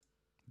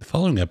The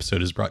following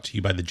episode is brought to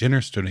you by the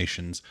generous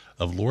donations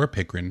of Laura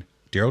Pickren,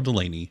 Daryl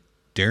Delaney,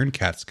 Darren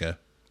Katska,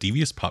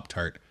 Devious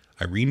Pop-Tart,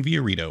 Irene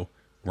Villarito,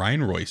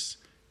 Ryan Royce,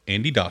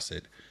 Andy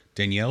Dossett,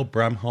 Danielle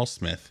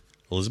Bramhall-Smith,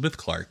 Elizabeth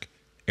Clark,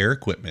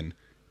 Eric Whitman,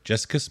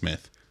 Jessica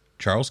Smith,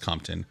 Charles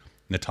Compton,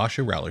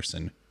 Natasha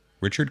Rallerson,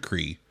 Richard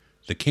Cree,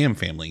 the Cam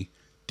family,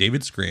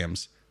 David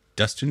Scrams,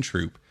 Dustin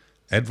Troop,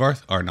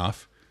 Edvarth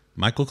Arnoff,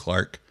 Michael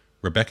Clark,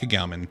 Rebecca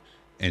Gauman,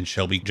 and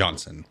Shelby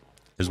Johnson,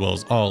 as well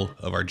as all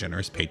of our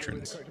generous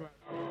patrons.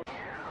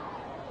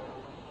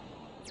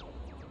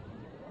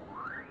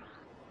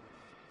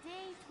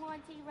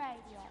 D20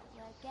 Radio,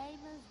 where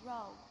gamers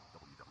roll.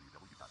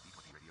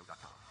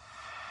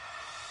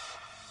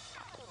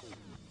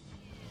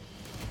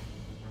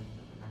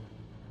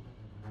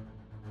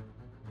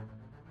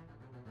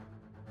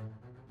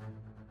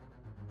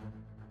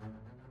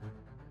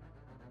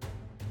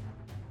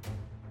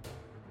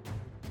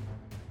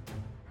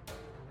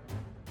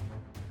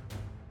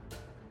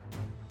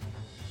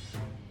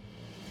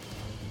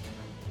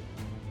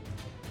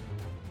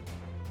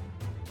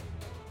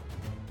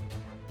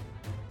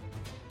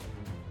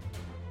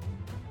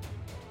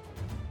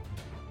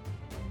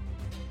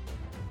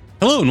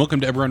 Hello and welcome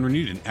to Eberron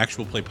Renewed, an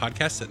actual play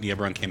podcast set in the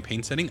Eberron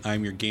campaign setting.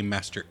 I'm your game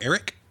master,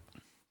 Eric.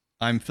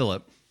 I'm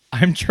Philip.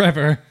 I'm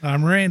Trevor.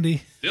 I'm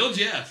Randy. Still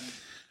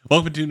Jeff.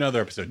 Welcome to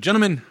another episode.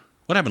 Gentlemen,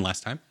 what happened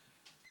last time?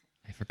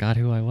 I forgot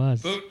who I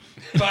was. Boat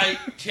fight,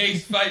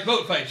 chase, fight,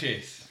 boat fight,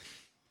 chase.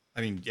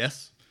 I mean,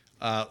 yes.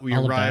 We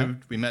All of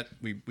arrived. We met.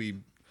 We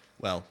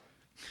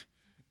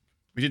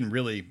didn't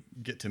really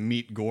get to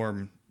meet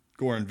Gorn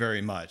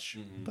very much,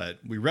 but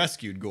we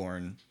rescued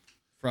Gorn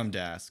from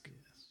Dask.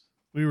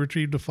 We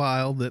retrieved a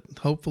file that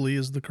hopefully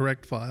is the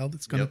correct file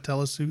that's going to Yep. tell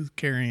us who the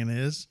carrion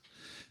is.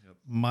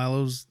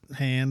 Milo's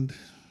hand,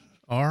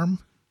 arm,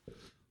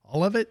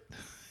 all of it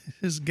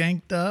is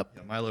ganked up,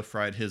 Yeah, Milo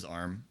fried his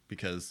arm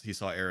because he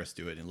saw Eris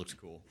do it and it looked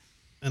cool.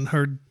 and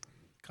heard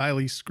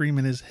Kylie scream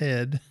in his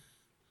head.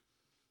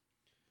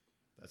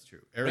 That's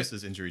true.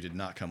 Eris's injury did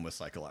not come with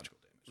psychological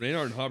damage.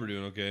 Reynard and Hob are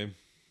doing okay.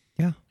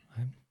 Yeah,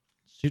 I'm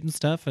shooting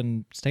stuff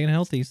and staying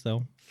healthy,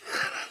 so.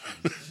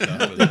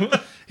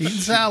 Eating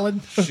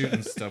salad.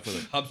 Shooting stuff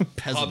with a Hobbs,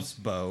 peasant's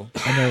bow.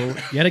 I know,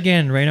 yet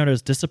again, Reynard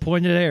is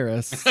disappointed at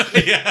Eris.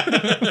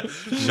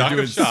 Shock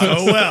of shock.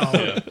 Oh,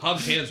 well.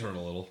 Hobbs' hands hurt a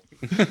little.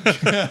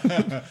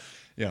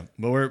 Yeah,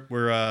 but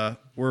we're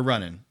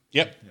running.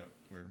 Yep.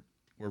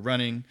 We're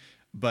running,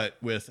 but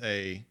with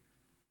a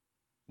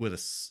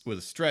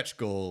stretch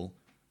goal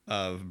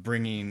of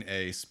bringing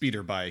a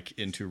speeder bike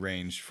into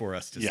range for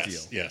us to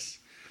steal. Yes.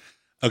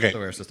 Okay, So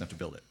Eris doesn't have to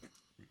build it.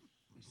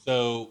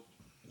 so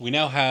we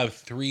now have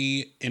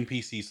 3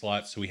 NPC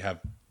slots. So we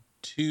have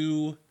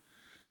 2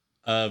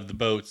 of the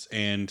boats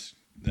and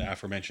the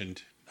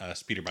aforementioned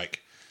speeder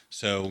bike.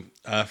 So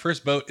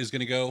first boat is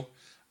going to go.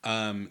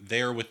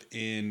 They are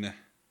within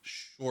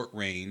short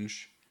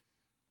range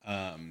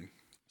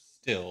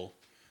still,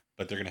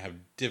 but they're going to have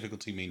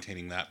difficulty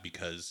maintaining that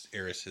because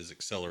Eris has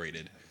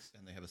accelerated.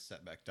 And they have a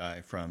setback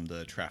die from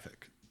the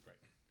traffic. Right.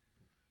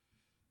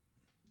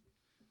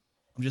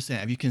 I'm just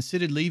saying, have you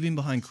considered leaving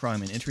behind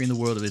crime and entering the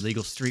world of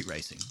illegal street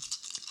racing?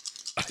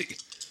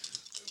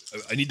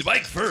 I need the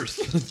bike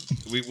first.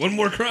 One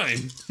more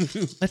crime.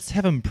 Let's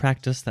have him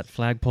practice that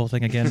flagpole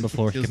thing again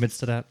before he commits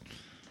to that.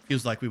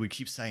 Feels like we would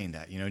keep saying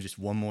that, just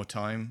one more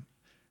time.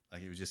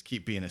 Like it would just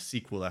keep being a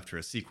sequel after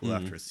a sequel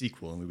after a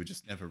sequel, and we would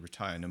just never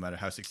retire, no matter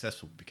how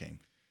successful it became.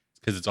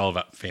 Because it's all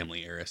about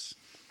family, Eris.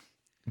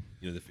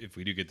 You know, if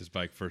we do get this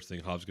bike, first thing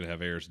Hobbs gonna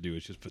have Eris do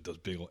is just put those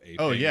big old ape.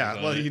 Oh fingers yeah,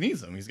 on well it. he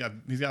needs them. He's got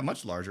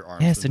much larger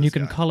arms. Yes, than and you this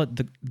can guy. call it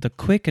the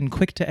quick and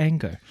quick to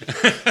anger.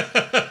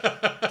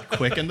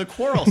 Quick and the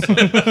quarrelsome.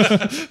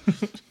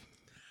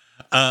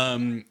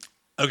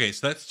 Okay,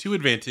 so that's 2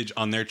 advantage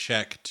on their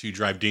check to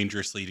drive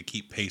dangerously to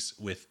keep pace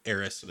with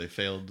Eris. So they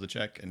failed the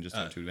check and just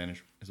have 2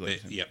 advantage. Is what you're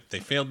saying? Yep, they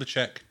failed the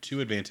check, 2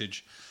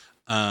 advantage.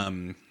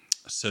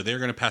 So they're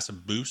going to pass a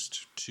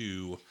boost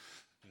to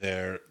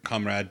their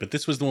comrade, but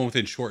this was the one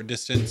within short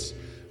distance.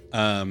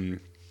 Yeah,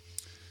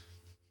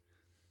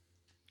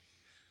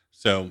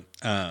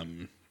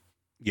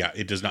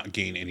 it does not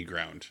gain any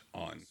ground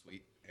on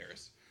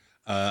Eris.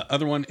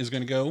 Other one is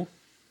going to go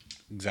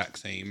exact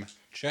same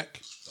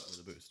check, But with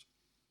a boost.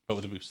 but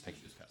with a boost. Thank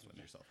you. Just pass one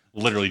yourself.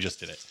 Literally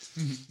just did it.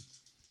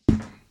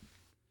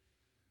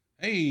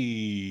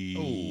 Hey.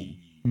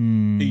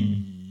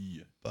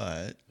 Hey.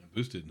 But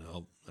Boost didn't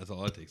help. That's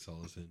all I take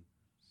solace in.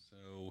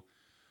 So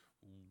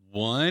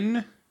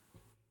 1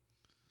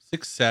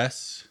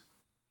 success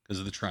because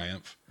of the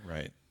triumph,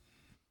 right.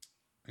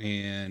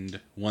 and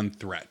 1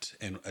 threat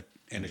and a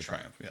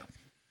triumph. Yeah.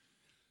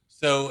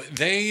 So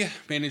they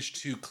managed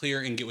to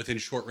clear and get within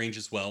short range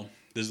as well.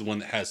 This is the one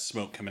that has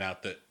smoke coming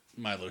out that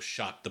Milo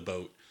shot the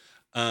boat.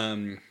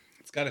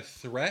 It's got a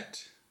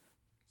threat.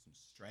 Some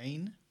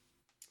strain.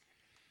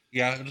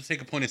 Yeah, it'll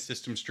take a point of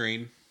system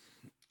strain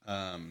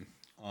on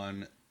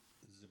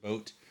the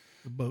boat.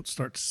 The boat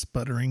starts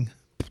sputtering.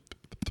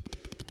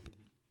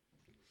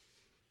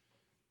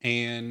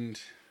 And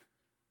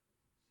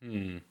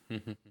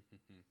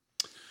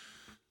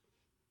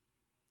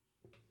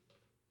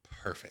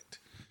Perfect.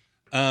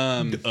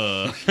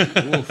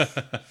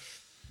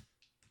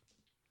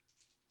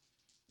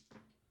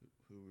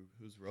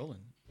 Who's rolling?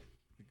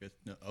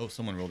 No,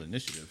 someone rolled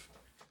initiative.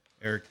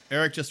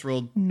 Eric just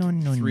rolled No,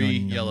 3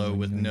 no, yellow no,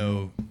 with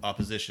no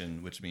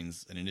opposition, which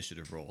means an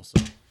initiative roll.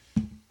 So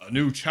a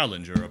new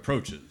challenger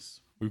approaches.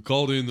 We've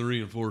called in the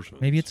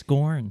reinforcements. Maybe it's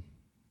Gorn.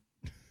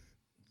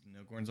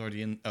 No, Gorn's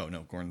already in. Oh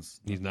no, Gorn's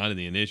He's not in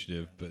the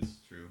initiative, but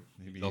true.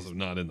 Maybe he's also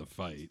not in the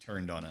fight.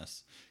 turned on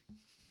us.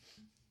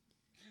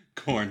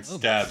 Corn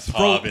stabs throw-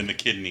 Hob in the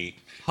kidney.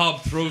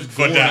 Hob throws But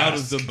Gorn out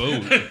ask. of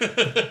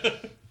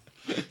the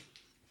boat.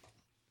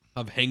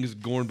 Hob hangs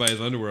Gorn by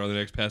his underwear on the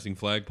next passing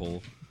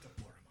flagpole.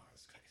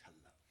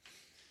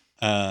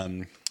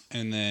 And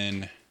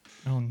then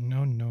Oh,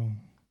 no.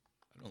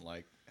 I don't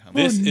like how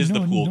this much. is the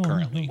no, pool no.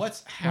 currently.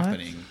 What's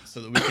happening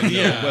so that we can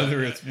know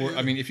whether it's more.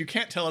 I mean, if you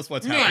can't tell us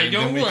what's happening,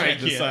 don't then we like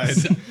can't it.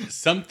 decide.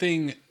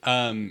 Something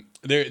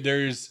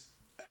there's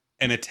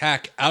an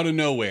attack out of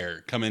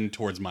nowhere coming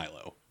towards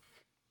Milo.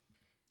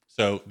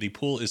 So the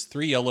pool is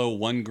 3 yellow,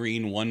 1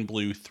 green, 1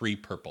 blue, 3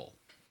 purple.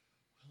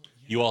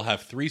 You all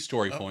have 3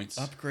 story points.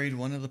 Upgrade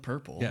one of the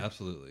purple. Yeah,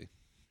 absolutely.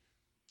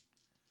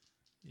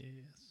 Yes.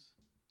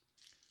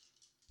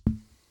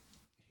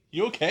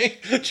 You okay?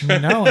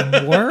 No,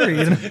 I'm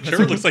worried.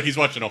 Trevor looks like he's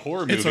watching a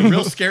horror movie. It's a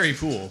real scary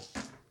pool.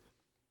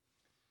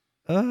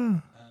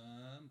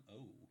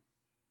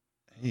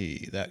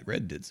 Hey, that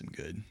red did some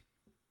good.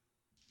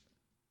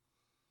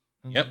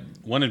 Yep,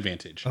 1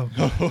 advantage.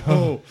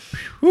 Oh,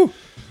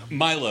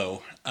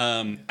 Milo,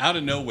 out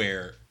of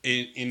nowhere,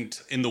 in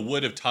the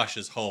wood of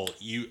Tasha's hull,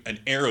 an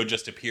arrow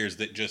just appears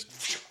that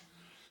just,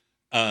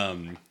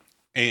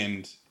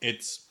 and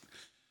it's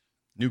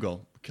new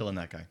goal. Killing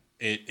that guy.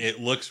 it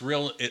looks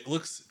real. It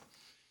looks.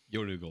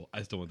 Your new goal.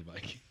 I still want the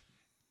bike.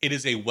 It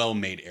is a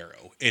well-made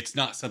arrow. It's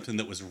not something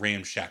that was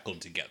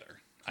ramshackled together,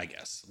 I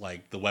guess.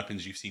 Like the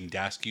weapons you've seen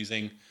Dask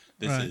using,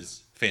 this Right.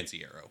 is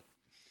fancy arrow.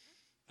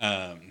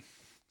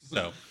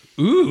 So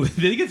Ooh, did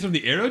he get from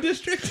the Arrow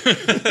District?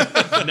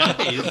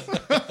 Nice.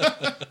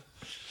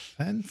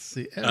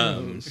 Fancy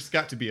arrows. It's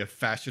got to be a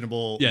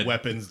fashionable Yeah.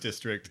 weapons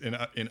district in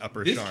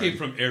Upper This Sharn. came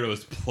from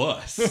Arrows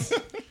Plus.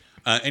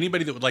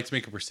 anybody that would like to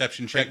make a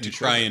perception check to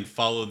try and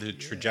follow the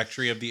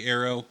trajectory of the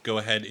arrow, go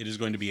ahead. It is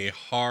going to be a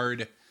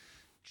hard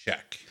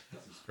check.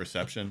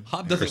 Perception.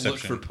 Hob doesn't look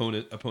Perception.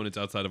 for opponents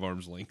outside of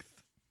arm's length.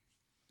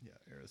 Yeah,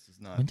 Eris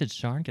is not. When did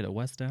Sharn get a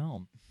West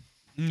Elm?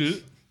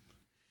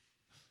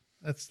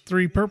 That's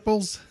 3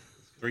 purples.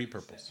 3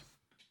 purples.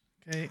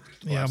 Okay.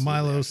 Well, Yeah, absolutely,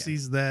 Milo okay.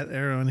 sees that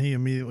arrow and he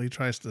immediately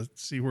tries to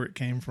see where it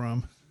came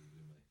from.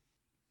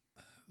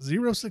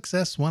 0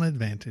 success, 1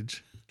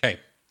 advantage. Okay.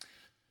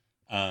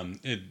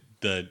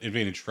 The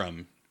advantage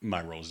from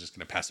my roll is just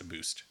going to pass a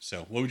boost.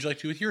 So, what would you like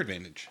to do with your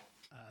advantage?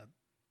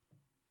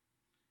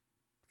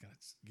 Gotta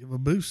give a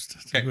boost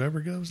to Okay. whoever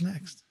goes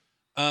next.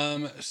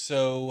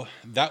 So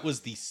that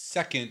was the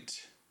second.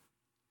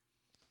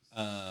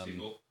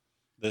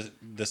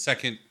 The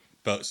second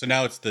boat. So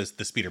now it's the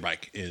speeder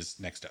bike is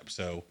next up.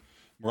 So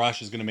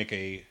Marash is going to make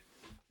a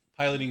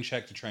piloting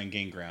check to try and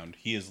gain ground.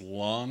 He is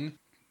long.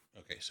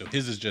 Okay, so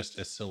his is just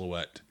a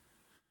silhouette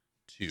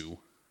 2.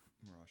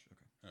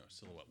 Oh,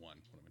 silhouette 1.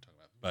 What am I talking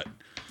about? But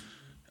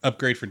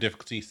upgrade for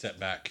difficulty,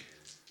 setback.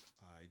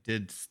 I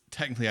did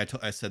technically.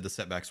 I said the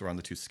setbacks were on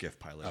the 2 skiff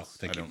pilots. Oh,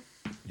 thank you.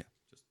 Yeah,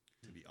 just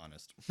to be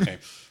honest. Okay,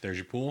 there's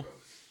your pool.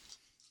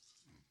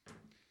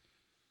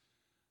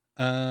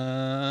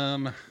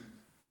 1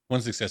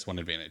 success, 1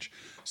 advantage.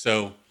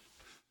 So,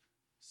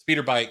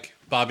 speeder bike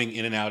bobbing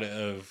in and out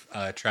of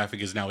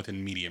traffic is now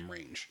within medium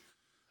range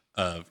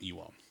of you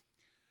all.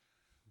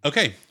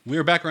 Okay, we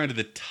are back around to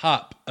the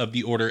top of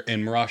the order,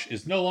 and Marash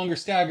is no longer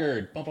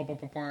staggered. Bum, bum, bum,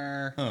 bum,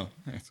 bum. Oh,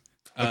 nice.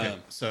 Okay.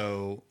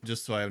 So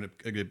just so I have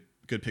a good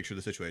picture of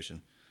the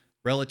situation,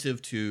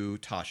 relative to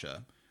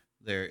Tasha,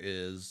 there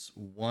is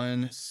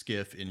 1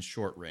 skiff in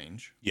short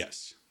range.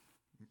 Yes.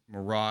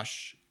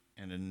 Marash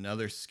and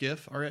another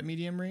skiff are at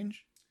medium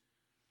range,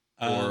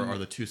 or are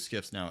the 2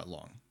 skiffs now at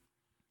long?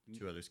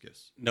 2 other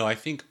skiffs. No, I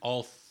think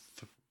all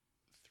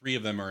 3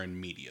 of them are in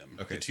medium.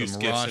 Okay, The 2 so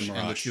skiffs Mirage and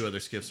and the Marash. 2 other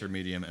skiffs are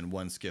medium, and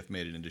 1 skiff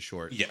made it into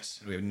short.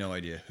 Yes. We have no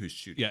idea who's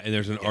shooting. Yeah, and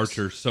there's an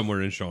archer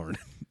somewhere in Sharn.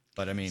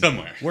 But I mean,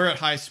 Somewhere. we're at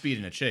high speed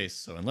in a chase,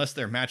 so unless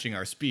they're matching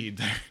our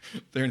speed,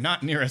 they're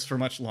not near us for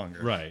much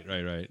longer. Right.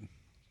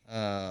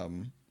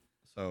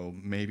 So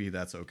maybe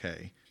that's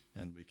okay,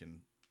 and we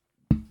can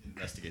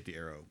investigate the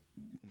arrow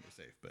when we're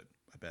safe. But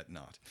I bet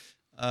not.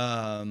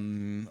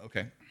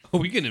 Okay. Oh,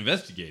 we can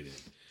investigate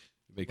it.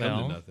 It may come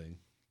Well- to nothing.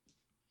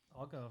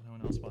 I'll go if no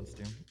one else wants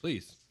to.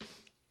 Please.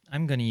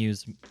 I'm going to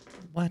use.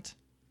 What?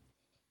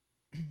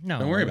 No.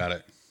 Don't worry about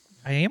it.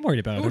 I am worried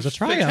about it. There's a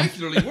triumph.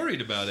 Spectacularly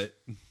worried about it.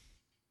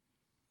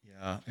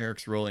 Yeah,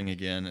 Eric's rolling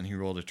again, and he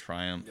rolled a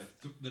triumph.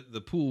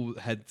 The pool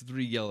had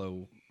 3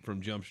 yellow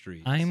from Jump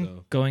Street. I'm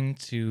so. going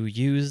to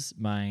use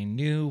my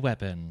new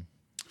weapon.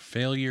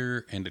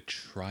 Failure and a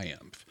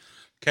triumph.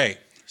 Okay,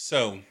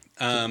 so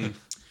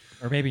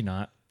Or maybe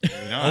not.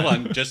 hold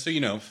on, just so you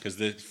know, because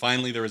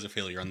finally there was a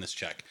failure on this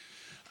check.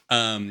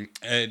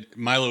 And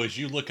Milo, as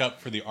you look up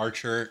for the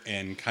archer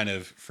and kind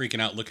of freaking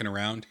out, looking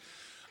around,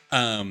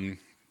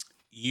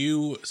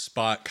 you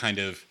spot kind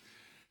of,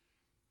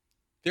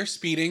 they're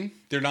speeding.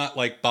 They're not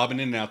like bobbing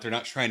in and out. They're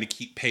not trying to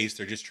keep pace.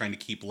 They're just trying to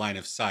keep line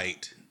of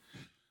sight.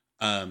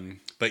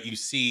 But you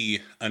see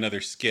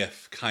another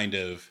skiff kind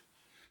of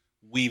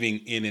weaving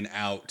in and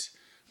out.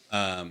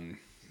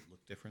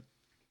 Look different.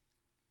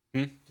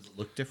 Does it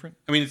look different?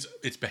 I mean,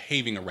 it's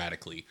behaving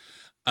erratically.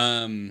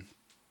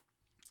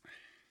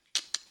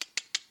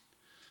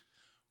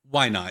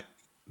 Why not?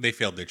 They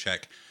failed their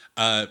check.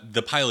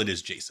 The pilot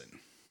is Jason.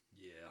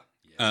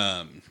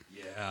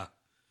 Yeah.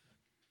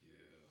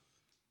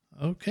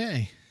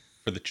 Okay.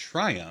 For the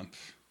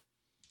Triumph,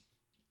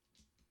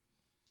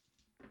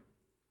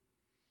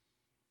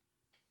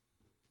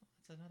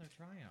 That's another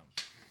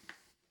triumph.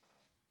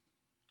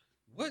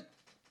 What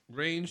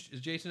range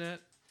is Jason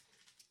at?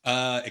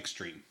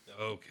 extreme.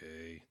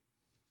 Okay.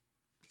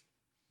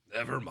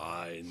 Never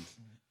mind.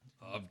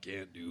 Hob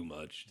can't do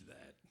much to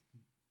that.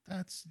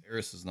 That's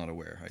Eris is not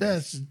aware. I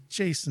that's guess.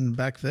 Jason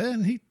back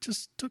then. He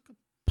just took a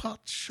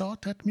pot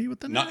shot at me with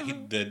the Not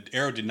arrow. the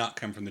arrow did not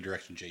come from the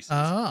direction Jason.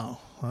 Oh,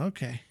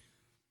 okay.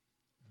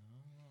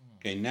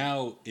 Okay,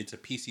 now it's a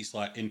PC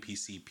slot,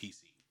 NPC, PC.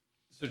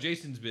 So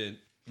Jason's been.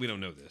 We don't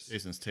know this,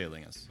 Jason's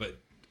tailing us. but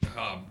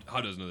Hob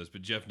doesn't know this.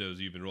 But Jeff knows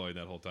you've been rolling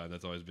that whole time.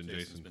 That's always been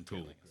Jason's been cool.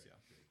 tailing us.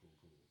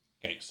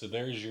 Yeah. Okay, so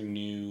there's your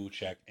new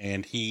check,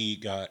 and he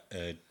got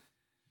a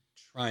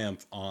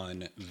triumph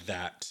on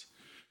that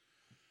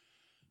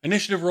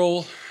initiative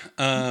roll.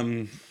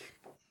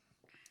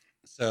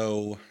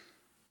 So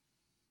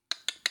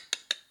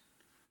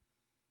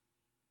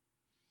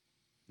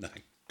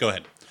nothing. Go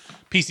ahead.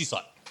 PC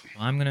slot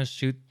I'm gonna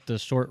shoot the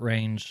short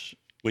range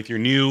with your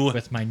new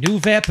with my new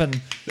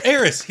weapon.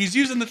 Eris. He's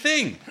using the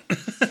thing.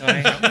 And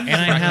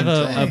I have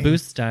a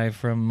boost die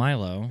from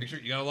Milo, Make sure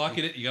you gotta lock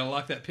it. You gotta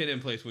lock that pin in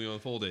place when you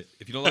unfold it.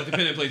 If you don't lock the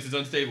pin in place, it's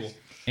unstable.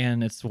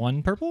 and it's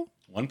one purple.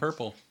 One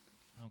purple.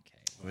 Okay.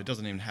 Well, it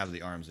doesn't even have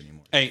the arms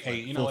anymore.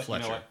 Hey, you know Full what? You know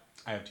Fletcher. what?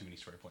 I have too many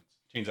story points.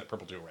 Change that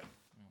purple to a red.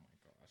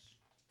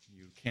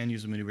 You can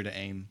use a maneuver to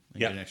aim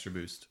and Yeah. get an extra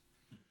boost.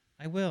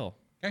 I will.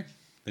 Okay,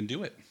 then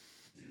do it.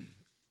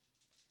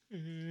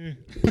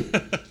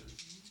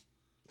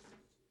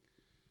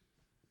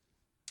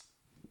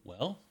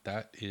 Well,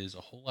 that is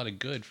a whole lot of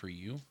good for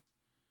you.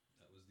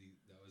 That was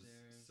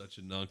such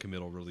a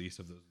non-committal release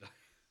of those dice.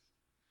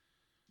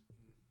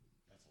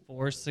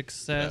 4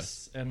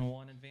 success and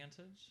 1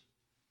 advantage.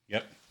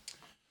 Yep.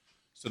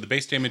 So the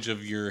base damage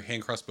of your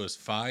hand crossbow is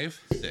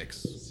 5. 6.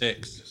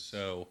 6.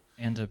 So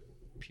And a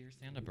pierce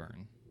and a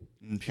burn.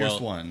 Pierce Well,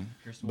 1.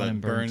 Pierce but 1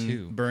 and burn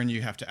 2. Burn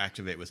you have to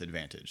activate with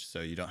advantage,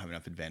 so you don't have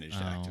enough advantage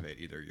to Oh. activate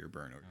either your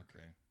burn or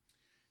Okay.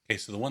 okay,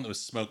 so the one that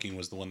was smoking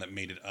was the one that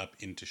made it up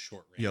into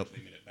short range. Yep.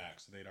 They made it back,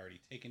 so they'd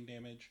already taken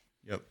damage.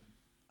 Yep.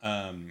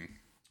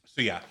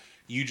 So yeah,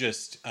 you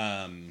just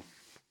so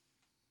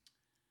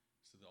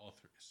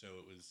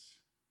it was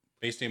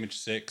base damage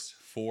 6,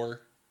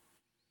 4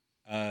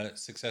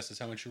 success is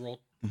how much you rolled.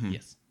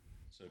 Yes.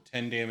 So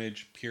 10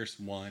 damage, pierce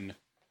 1.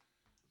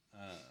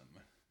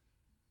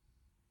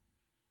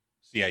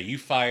 So yeah, you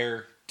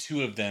fire,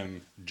 2 of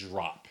them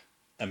drop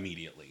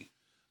immediately.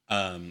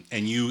 And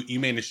you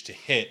manage to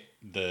hit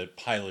the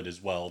pilot as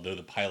well, though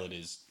the pilot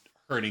is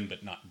hurting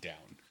but not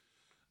down.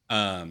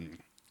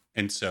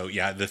 And so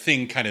yeah, the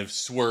thing kind of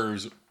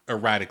swerves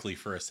erratically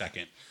for a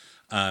second.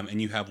 And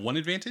you have 1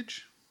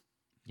 advantage.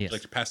 Yes. Would you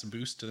like to pass a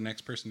boost to the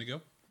next person to go?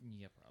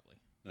 Yeah, probably.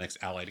 The next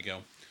ally to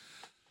go.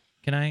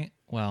 Can I?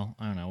 Well,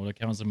 I don't know. Would it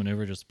count as a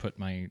maneuver? Just put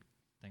my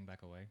thing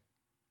back away.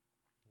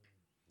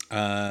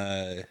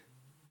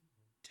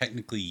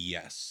 Technically,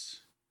 yes,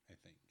 I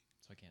think.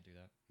 So I can't do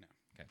that.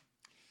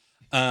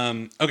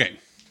 Okay. Okay.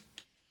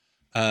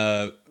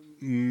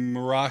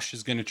 Marash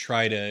is going to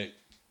try to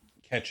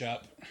catch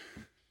up.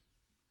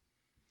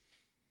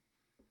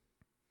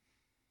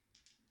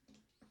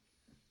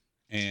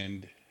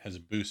 And has a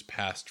boost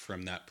passed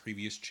from that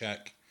previous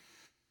check.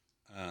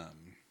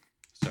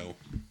 So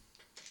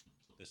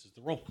this is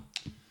the roll.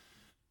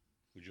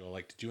 Would you all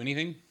like to do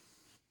anything?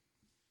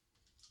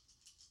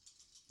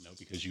 No,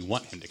 because you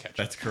want him to catch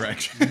That's up.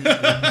 correct.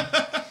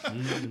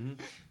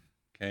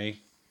 Okay.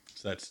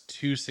 So that's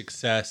 2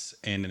 success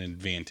and an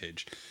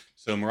advantage.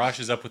 So Marash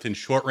is up within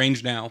short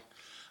range now.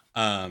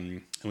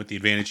 And with the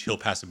advantage, he'll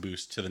pass a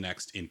boost to the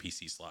next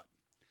NPC slot.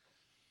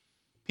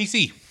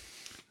 PC.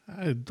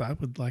 I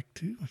would like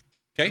to.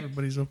 Okay.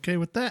 Everybody's okay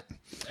with that.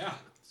 Yeah.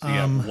 So you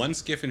have 1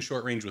 skiff in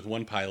short range with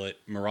 1 pilot,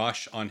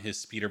 Marash on his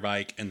speeder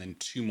bike, and then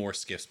 2 more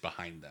skiffs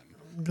behind them.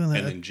 I'm gonna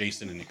And then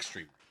Jason in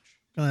extreme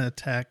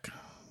attack.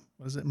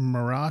 What is it?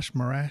 Marash?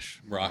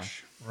 range.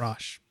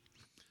 Marash.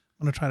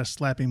 I'm gonna try to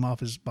slap him off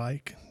his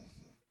bike,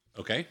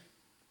 Okay.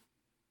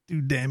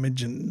 do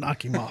damage, and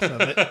knock him off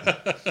of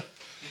it.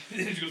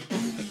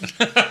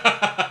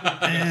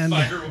 And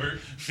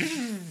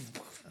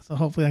so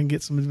hopefully I can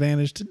get some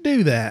advantage to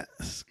do that.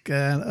 It's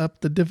got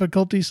up the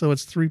difficulty, so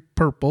it's 3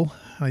 purple.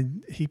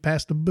 He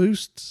passed a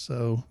boost,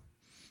 so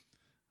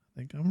I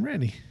think I'm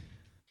ready.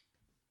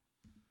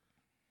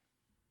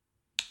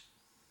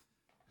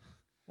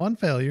 1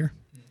 failure,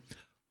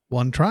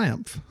 1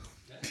 triumph.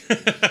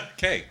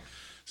 Okay,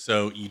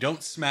 so you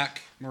don't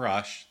smack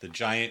Mirage, the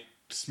giant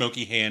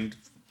smoky hand.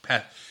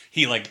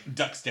 He like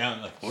ducks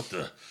down, like what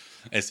the,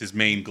 as his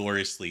mane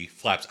gloriously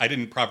flaps. I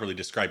didn't properly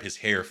describe his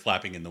hair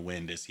flapping in the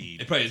wind as he.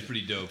 It probably is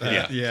pretty dope.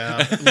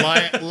 Yeah.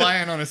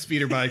 Lion on a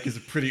speeder bike is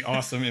a pretty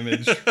awesome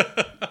image.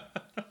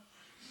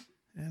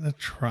 And a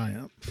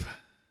triumph.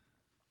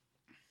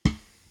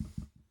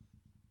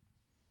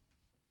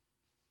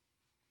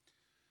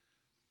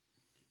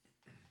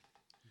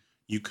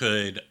 You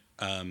could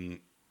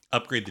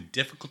upgrade the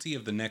difficulty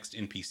of the next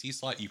NPC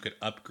slot. You could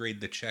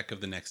upgrade the check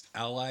of the next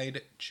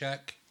allied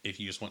check if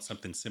you just want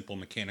something simple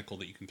mechanical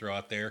that you can throw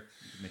out there.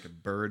 Make a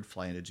bird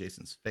fly into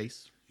Jason's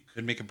face. You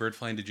could make a bird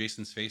fly into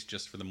Jason's face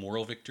just for the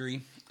moral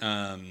victory.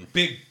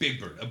 Big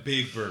bird. A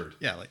big bird.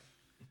 Yeah, like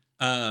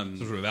Some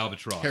sort of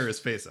albatross. tear his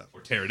face up.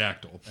 Or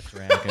pterodactyl.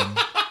 Dragon.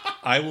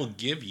 I will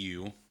give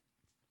you,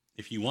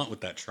 if you want with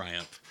that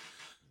triumph,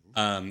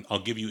 I'll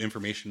give you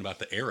information about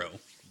the arrow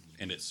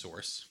and its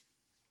source.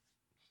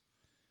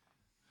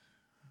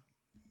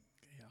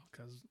 Yeah,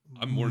 because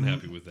I'm more than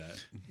happy with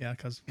that.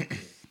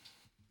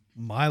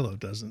 Milo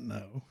doesn't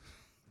know.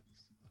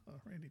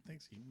 Randy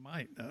thinks he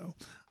might know.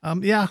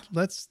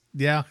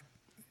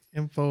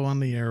 Info on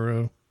the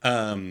arrow.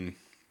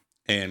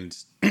 And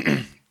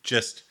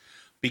just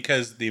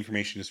because the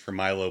information is from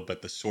Milo,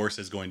 but the source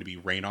is going to be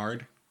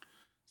Reynard.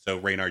 So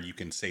Reynard, you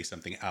can say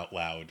something out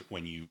loud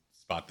when you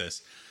spot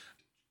this.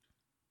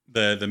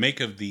 The make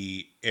of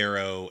the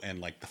arrow and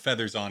like the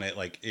feathers on it,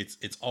 like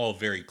it's all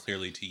very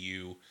clearly to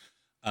you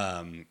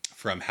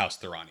from House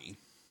Thorani,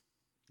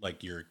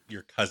 like your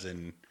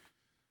cousin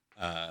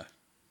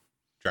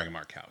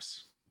Dragonmark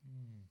house.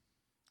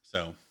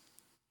 So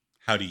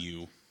how do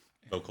you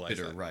vocalize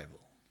Bitter that? rival.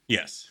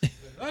 Yes.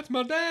 That's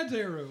my dad's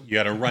arrow. You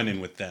had a run-in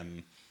with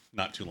them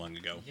not too long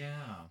ago. Yeah.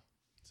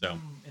 So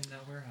In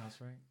that warehouse,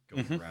 right?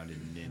 Going around in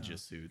ninja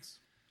suits.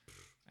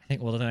 I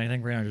think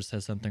Raynor just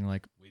says something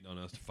like, Waiting on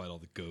us to fight all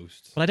the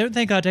ghosts. well, I don't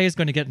think our day is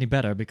going to get any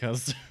better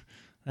because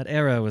that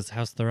arrow was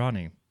House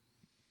Thorani.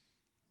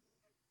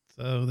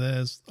 So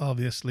there's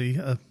obviously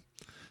an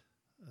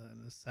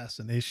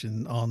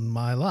assassination on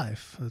my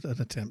life, an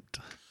attempt.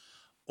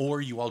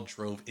 or you all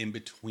drove in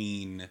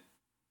between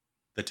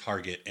the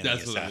target and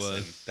That's the what it assassin.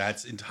 was.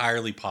 That's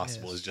entirely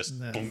possible. Yes, It's just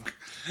no. boonk.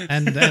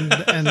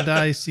 And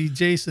I see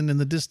Jason in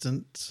the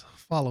distance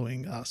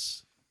following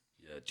us.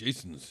 Yeah,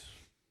 Jason's.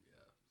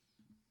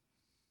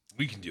 Yeah.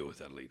 We can deal with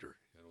that later.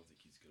 I don't think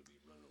he's going to be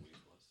running away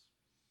from us.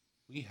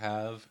 We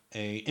have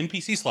a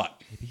NPC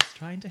slot. Maybe he's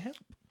trying to help.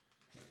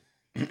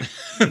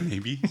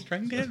 Maybe he's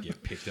trying to Let's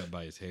get picked up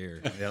by his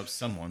hair. Yep,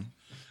 someone.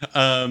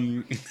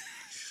 Um,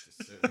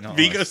 Not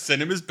Vigo us.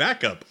 sent him his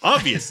backup,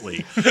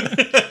 obviously.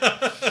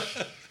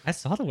 I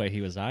saw the way he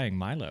was eyeing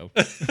Milo.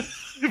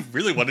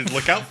 Really wanted to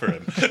look out for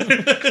him.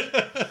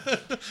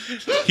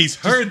 He's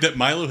heard that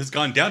Milo has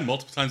gone down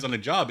multiple times on a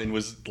job and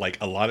was like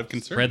a lot of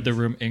concern. Read the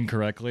room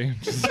incorrectly.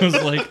 Just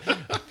was like,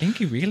 I think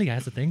he really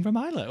has a thing for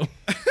Milo.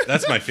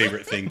 That's my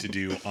favorite thing to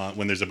do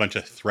when there's a bunch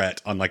of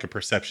threat on like a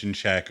perception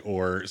check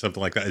or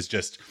something like that, is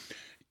just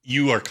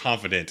you are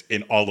confident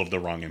in all of the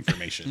wrong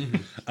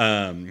information.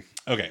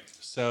 Okay,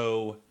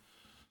 so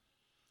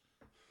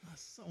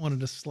I wanted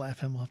to slap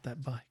him off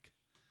that bike.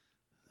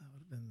 That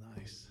would have been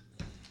nice.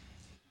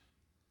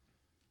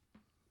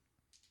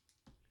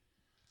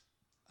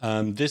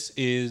 this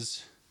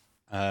is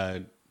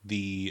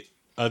the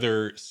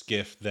other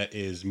skiff that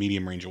is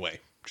medium range away,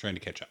 trying to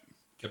catch up.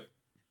 Yep.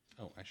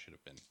 Oh, I should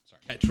have been.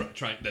 Sorry.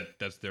 Try,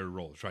 that's their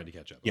role, trying to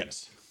catch up.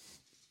 Yes.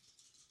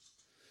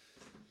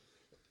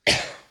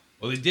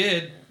 Well, they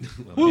did.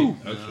 Woo!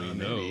 Actually,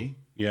 no. Maybe.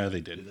 Yeah,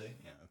 they did. Did they?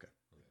 Yeah, okay.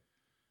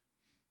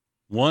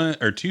 1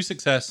 or 2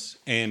 success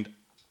and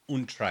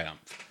un triumph.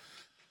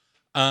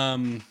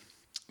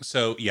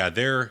 So yeah,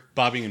 they're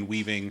bobbing and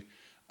weaving,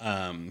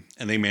 and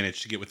they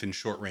manage to get within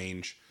short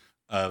range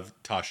of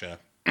Tasha.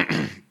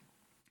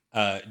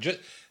 Just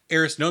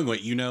Eris, knowing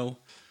what you know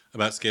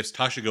about skiffs,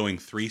 Tasha going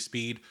 3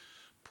 speed,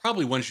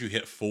 probably once you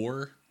hit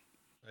 4.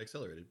 I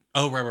accelerated.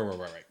 Oh,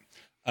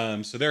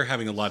 right. So they're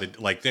having a lot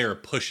of they're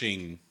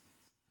pushing.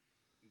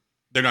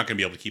 They're not going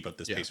to be able to keep up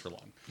this pace for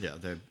long. Yeah,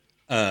 they're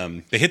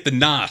They hit the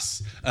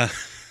NOS.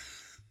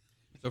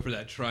 So for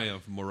that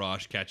triumph,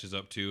 Mirage catches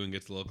up too and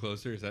gets a little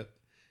closer. Is that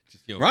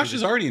just, Mirage for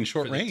is the- already in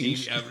short for the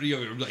range.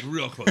 team, like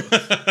real close,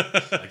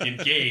 like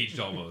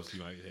engaged almost.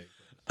 You might think.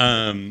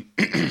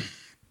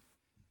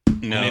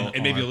 No,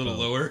 And maybe a little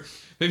lower.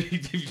 Maybe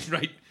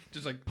right,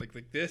 just like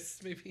this.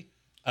 Maybe.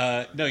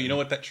 no. You know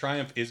what? That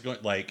triumph is going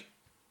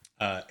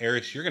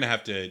Eris, you're going to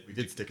have to. we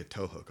did stick a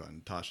tow hook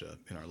on Tasha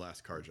in our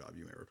last car job,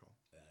 you may recall.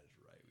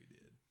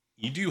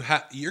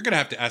 You're going to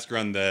have to ask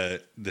around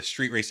the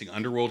street racing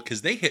underworld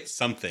because they hit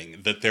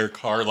something that their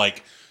car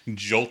like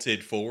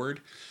jolted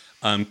forward.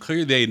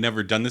 Clearly, they had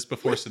never done this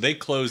before, so they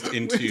closed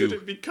When did into.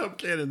 it become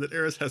canon that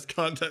Eris has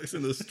contacts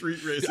in the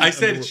street racing? I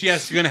said underworld?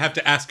 she's going to have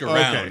to ask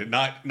around,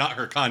 Okay. not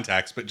her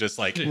contacts, but just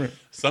like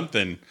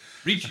something.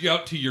 Reach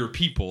out to your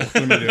people. What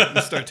I'm gonna do, I'm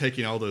gonna start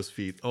taking all those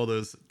all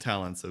those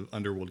talents of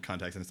underworld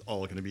contacts, and it's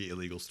all going to be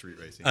illegal street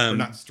racing. Or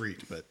not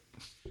street, but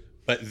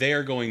But they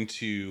are going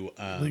to.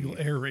 Legal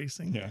air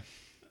racing. yeah.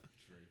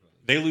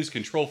 They lose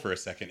control for a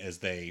second as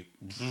they.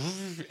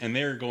 And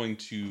they're going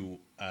to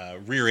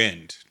rear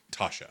end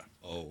Tasha.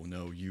 Oh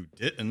no, you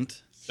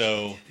didn't.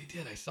 So They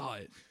did. I saw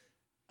it.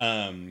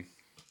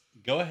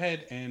 go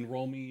ahead and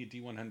roll me a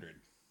D100.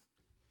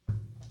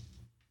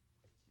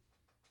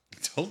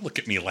 Don't look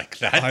at me like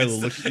that. I will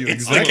look at you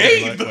It's exactly the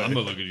game. like that. I'm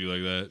gonna look at you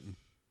like that.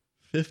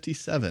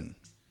 57.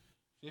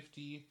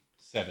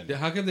 57. Yeah,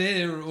 how come they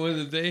didn't,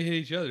 when they hit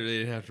each other, they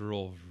didn't have to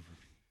roll?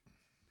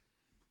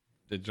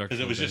 Because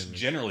it was just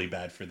generally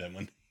bad for them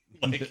when,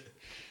 like,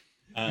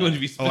 going to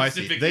be Oh, I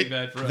see. specifically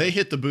bad for us. They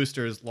hit the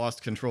boosters,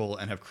 lost control,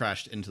 and have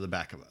crashed into the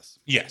back of us.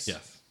 yes.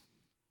 Yes.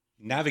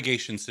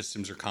 Navigation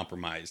systems are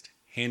compromised.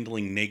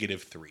 Handling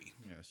 -3.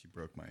 Yes, you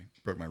broke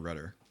my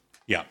rudder.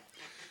 Yeah.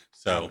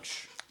 So,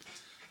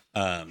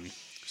 so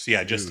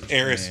yeah, just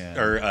Eris man.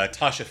 or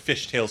Tasha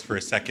fishtails for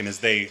a second as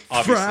they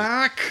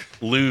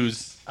obviously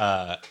lose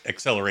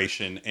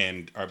acceleration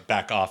and are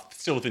back off,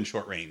 still within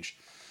short range.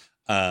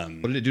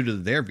 What did it do to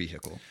their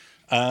vehicle?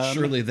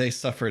 Surely they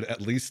suffered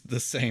at least the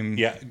same.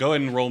 Yeah, go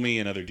ahead and roll me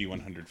another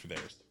D100 for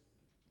theirs.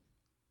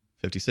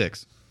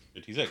 56.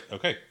 56.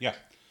 Okay, yeah.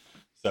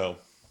 So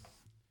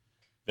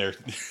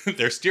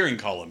their steering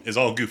column is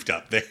all goofed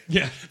up.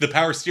 Yeah. The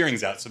power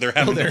steering's out, so they're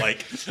having to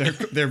like.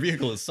 Their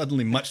vehicle is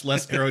suddenly much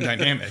less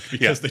aerodynamic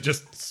because they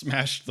just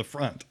smashed the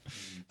front.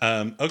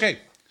 Okay,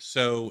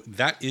 so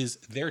that is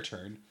their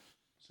turn.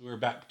 So we're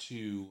back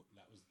to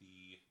that was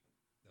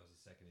the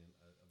second of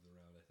the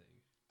round, I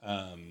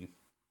think.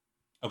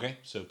 Okay,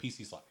 so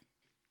PC slot.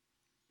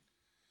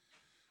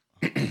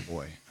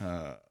 Boy.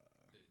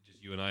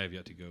 Just you and I have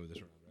yet to go this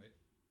round, right?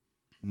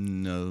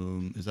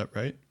 No. Is that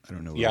right? I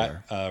don't know. Yeah,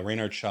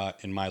 Reynard shot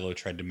and Milo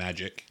tried to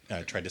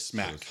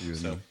smack. it's you and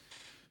So me.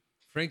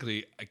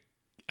 Frankly,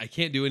 I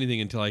can't do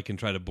anything until I can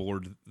try to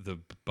board the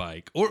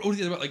bike. Or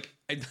the other, like,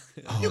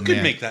 you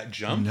could make that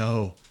jump.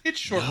 No. It's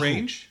short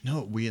range.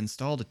 No, we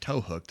installed a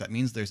tow hook. That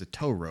means there's a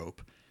tow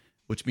rope,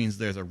 which means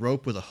there's a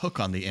rope with a hook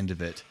on the end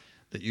of it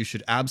that you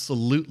should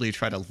absolutely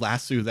try to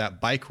lasso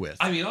that bike with.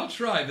 I mean, I'll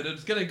try, but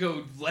it's gonna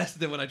go less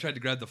than when I tried to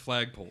grab the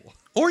flagpole.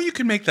 Or you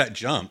can make that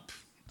jump.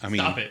 I mean,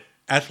 Stop it.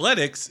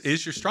 Athletics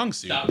is your strong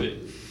suit. Stop it.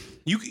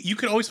 You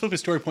could always flip a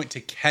story point to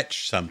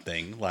catch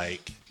something.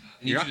 Like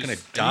you're not going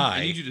to die.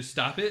 I need you to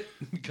stop it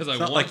because I It's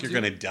want not like you're to.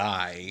 going to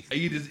die.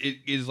 It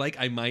is like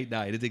I might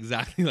die. It is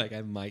exactly like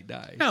I might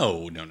die.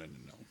 No.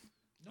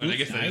 But I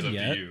guess that is up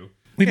Yet. to you.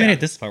 We made it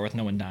this far with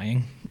no one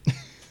dying.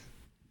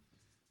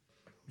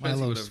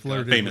 Milo's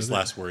flirted Famous with it.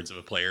 last words of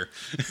a player.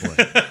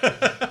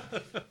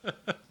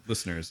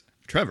 Listeners,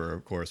 Trevor,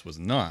 of course, was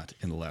not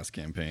in the last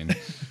campaign.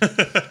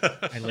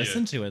 I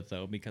listened to it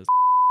though because.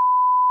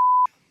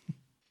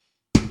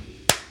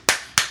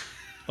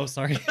 Oh,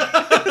 sorry.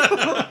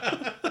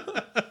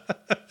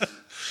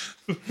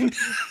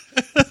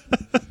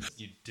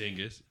 You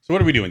dingus. So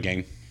what are we doing, gang?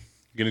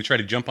 You going to try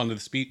to jump onto the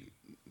speed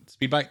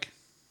bike?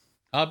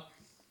 Hob?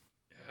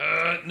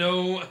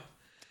 No.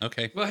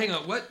 Okay. Well, hang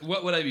on. What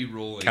would I be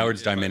rolling?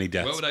 Cowards if die I- many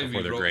deaths What would I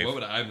before be their grave. What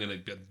would I'm gonna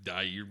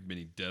die your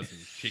many deaths and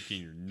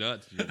kicking your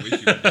nuts? You wish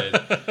you were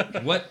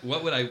dead. What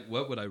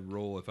would I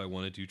roll if I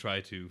wanted to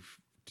try to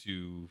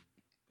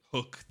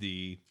hook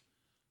the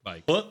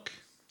bike? Hook.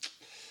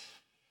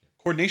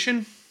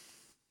 Coordination?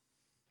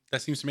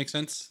 That seems to make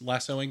sense.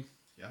 Lassoing.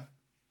 Yeah.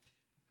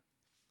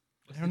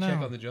 What's I don't the check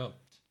know. on the jump?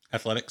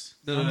 Athletics.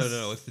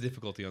 No. What's the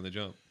difficulty on the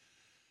jump?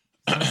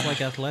 Sounds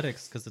like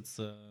athletics because it's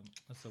a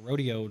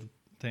rodeo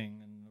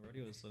thing, and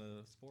rodeo is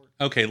a sport.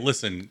 Okay,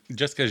 listen.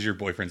 Just because your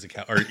boyfriend's a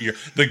cow, or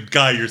the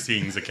guy you're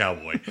seeing is a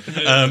cowboy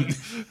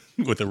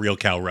with a real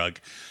cow rug.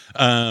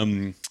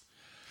 I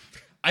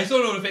still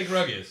don't know what a fake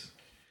rug is.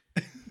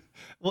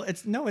 Well,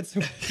 it's No one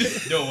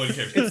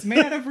cares. it's made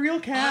out of real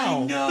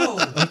cow. No.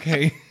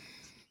 Okay.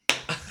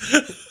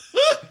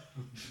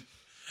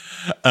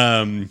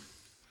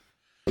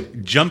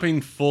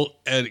 Jumping full,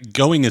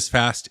 going as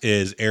fast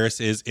as Eris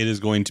is, it is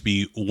going to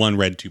be 1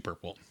 red, 2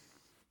 purple.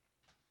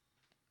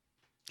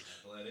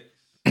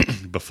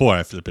 Before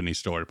I flip any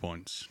story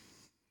points.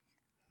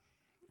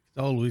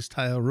 Always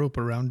tie a rope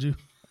around you.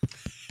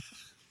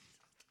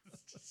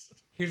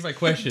 Here's my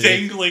question.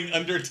 Dangling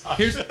under top.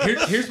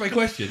 Here's my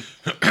question.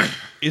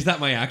 Is that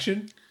my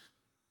action?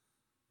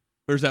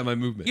 Or is that my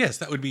movement? Yes,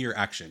 that would be your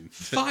action.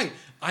 Fine.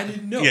 I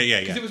didn't know.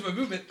 Yeah. Because it was my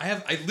movement.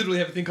 I literally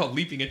have a thing called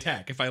leaping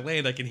attack. If I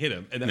land, I can hit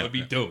him, and that would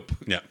be dope.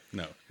 Yeah,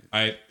 no.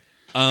 All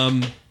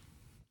right.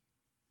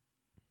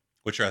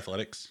 What's your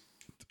athletics?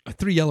 A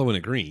 3 yellow and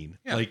a green.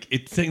 Yeah. Like,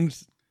 it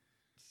seems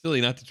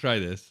silly not to try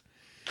this.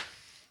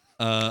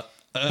 Does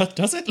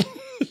it?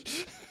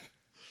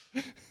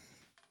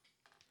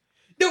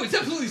 No, it's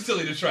absolutely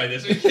silly to try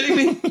this. Are you kidding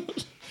me?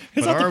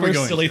 It's But not are the we first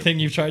going silly to? thing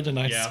you've tried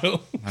tonight. Yeah. So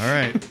All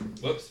right.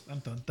 Whoops. Dun,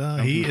 dun, dun.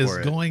 Jumping He is for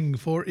it. going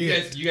for You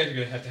it. guys are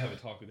gonna have a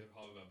talk with him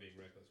about being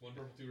reckless. 1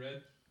 purple, 2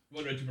 red.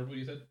 1 red, 2 purple.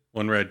 You said.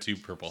 1 red, 2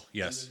 purple.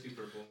 Yes. 2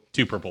 purple.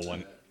 2 purple,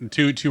 1.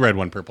 2 red,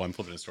 1 purple. I'm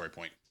flipping a story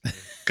point.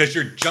 Because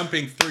you're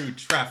jumping through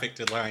traffic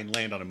to land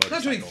on a Not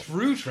jumping motorcycle.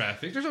 through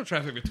traffic. There's no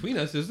traffic between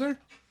us, is there?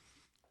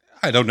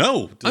 I don't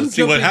know. I'm Let's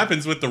see what jumping-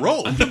 happens with the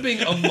roll. I'm jumping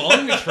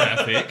among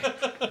traffic.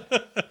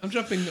 I'm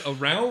jumping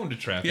around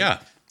traffic. Yeah.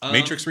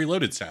 Matrix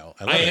Reloaded style.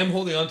 I love I it. am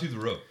holding on to the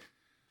rope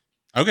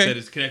Okay. that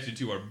is connected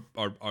to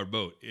our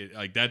boat.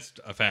 Like that's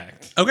a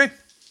fact. Okay.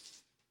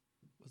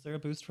 was there a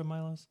boost from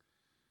Milos?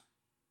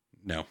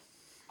 No.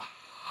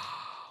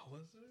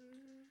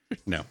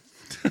 No.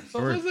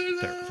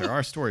 There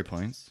are story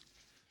points.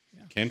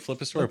 Can flip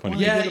a story point.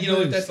 one. Yeah, Get a you know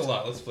what? boost. That's a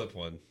lot. Let's flip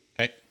one.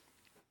 Okay.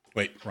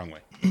 Wait, wrong way.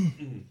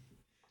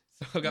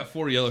 So I've got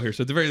 4 yellow here.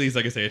 So at the very least,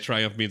 like I say, a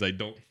triumph means I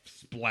don't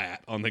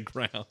splat on the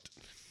ground.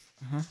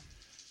 I'm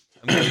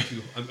going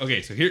to.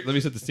 Okay, so here, let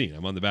me set the scene.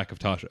 I'm on the back of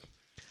Tasha.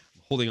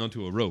 I'm holding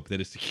onto a rope that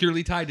is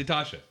securely tied to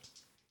Tasha.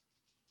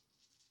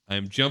 I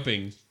am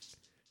jumping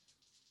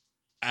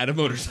at a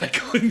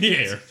motorcycle in the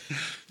air,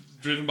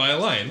 driven by a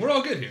lion. We're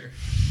all good here.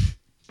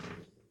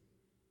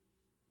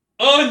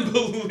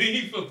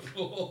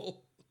 Unbelievable.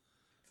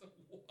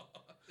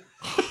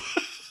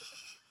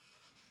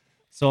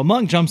 So a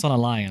monk jumps on a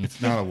lion.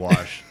 It's not a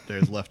wash.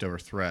 There's leftover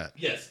threat.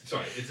 Yes,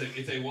 sorry.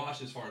 It's a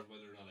wash as far as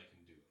whether or not I can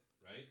do it,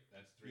 right?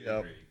 That's 3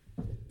 Yep. and 3.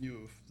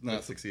 You've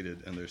not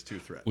succeeded, and there's 2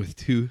 threat. With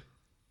 2.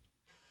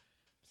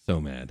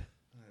 So mad.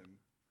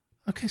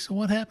 Okay, so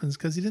what happens?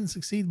 Because he didn't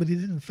succeed, but he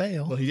didn't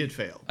fail. Well, he did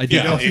fail. I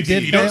did. know if you if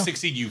did you don't fail?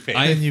 succeed, you fail.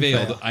 I Then you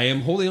failed. fail. I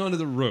am holding onto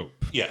the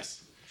rope.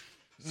 Yes.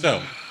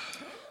 So,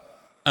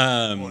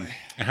 and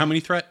how many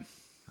threat?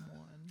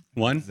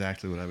 1.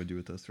 Exactly what I would do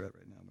with those threat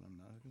right now, but I'm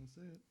not going to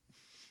say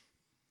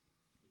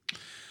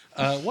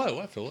it.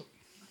 What, Philip?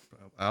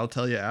 I'll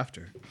tell you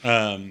after.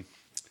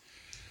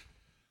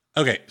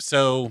 Okay,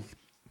 so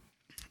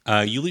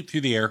you leap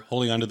through the air,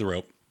 holding onto the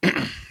rope.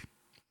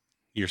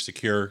 You're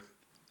secure.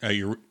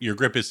 Your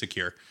grip is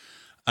secure.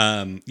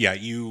 Mirage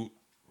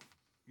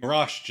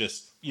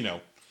just Yeah,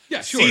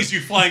 sure. sees you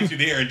flying through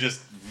the air and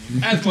just.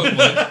 As one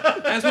would.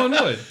 As one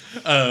would.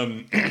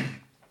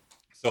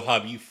 So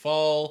Hob, you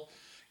fall.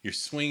 You're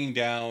swinging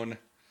down.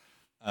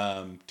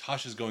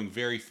 Tasha's going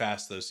very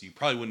fast though, so you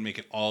probably wouldn't make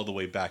it all the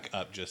way back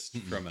up just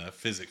from a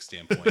physics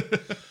standpoint.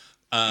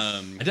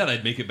 I doubt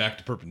I'd make it back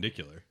to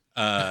perpendicular.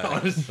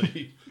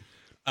 Honestly.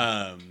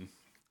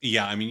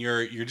 Yeah, I mean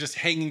you're just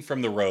hanging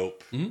from the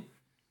rope,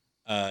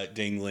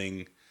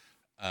 dangling.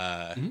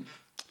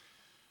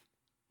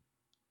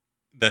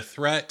 The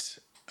threat.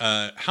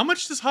 How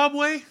much does Hob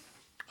weigh?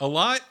 A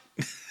lot.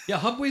 Yeah,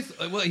 Hub weighs.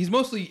 Well,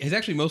 he's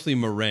actually mostly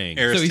meringue.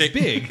 Eris, so he's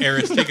big.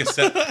 Eris, take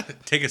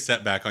a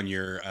step back on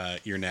your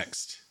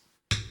next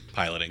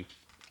piloting.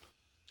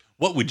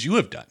 What would you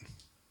have done?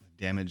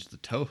 Damaged the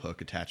tow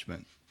hook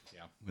attachment.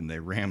 Yeah. When they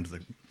rammed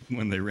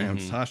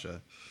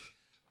Sasha.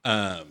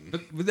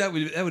 But that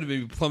would have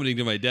been plummeting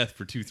to my death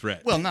for 2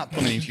 threats. Well, not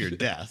plummeting to your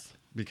death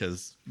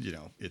because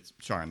it's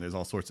charm. There's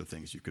all sorts of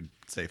things you could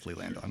safely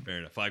land on. fair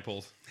enough.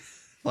 Flagpoles.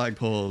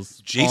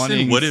 Flagpoles. Jason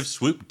awnings. would have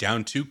swooped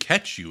down to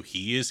catch you.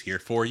 He is here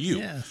for you.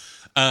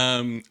 Yes.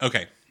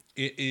 Okay.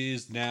 It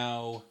is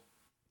now.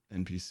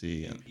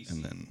 NPC,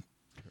 and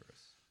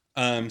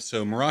then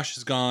So Mirage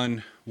is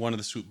gone. One of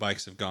the swoop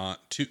bikes have gone.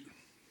 2.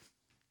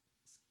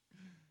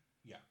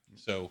 Yeah.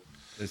 So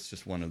it's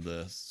just one of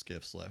the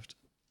skiffs left.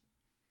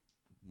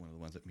 One of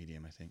the ones at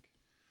medium, I think.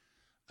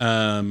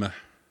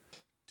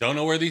 don't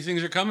know where these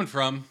things are coming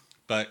from,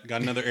 but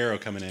got another arrow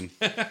coming in.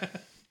 I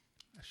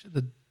should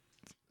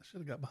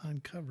have got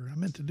behind cover. I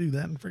meant to do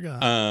that and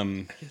forgot.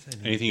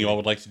 Anything you all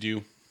would like to do?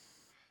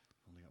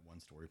 Only got 1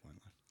 story point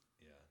left.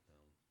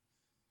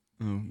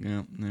 Oh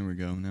yeah, there we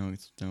go. Now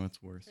it's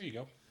worse. There you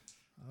go.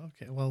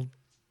 Okay, well,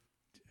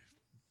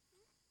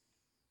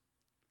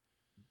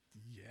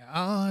 yeah,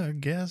 I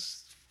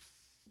guess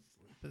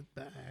flip it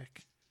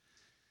back.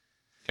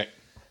 Okay.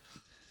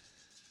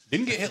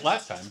 Didn't get hit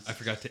last time. I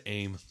forgot to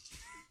aim.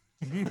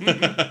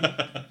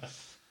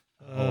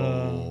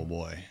 Oh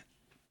boy.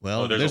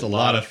 Well, Oh, there's a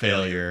lot of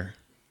failure.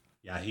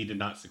 Yeah, he did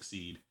not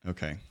succeed.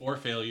 Okay. 4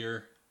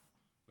 failure,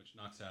 which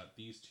knocks out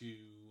these 2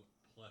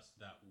 plus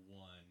that 1.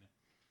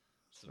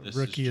 So this is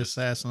Rookie just-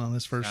 assassin on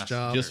his first assassin.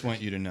 job. Just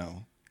want you to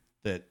know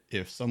that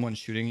if someone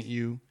shooting at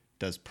you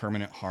does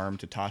permanent harm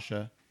to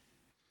Tasha,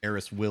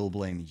 Eris will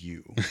blame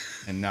you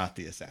and not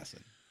the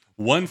assassin.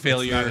 1 Not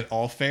failure, at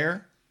all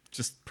fair.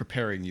 Just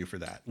preparing you for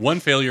that. 1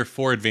 failure,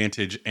 4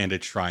 advantage, and a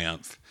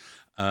triumph.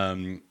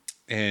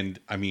 And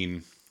I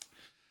mean,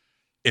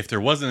 if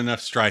there wasn't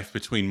enough strife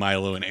between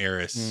Milo and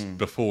Eris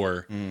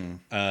before,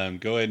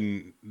 go ahead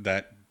and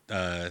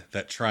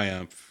that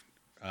triumph.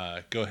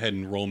 Go ahead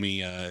and roll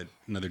me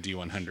another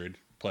D100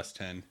 plus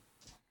 10.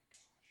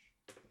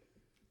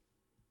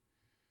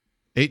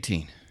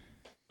 18.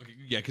 Okay,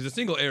 yeah, because a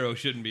single arrow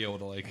shouldn't be able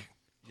to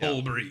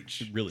whole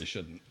breach. Really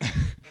shouldn't.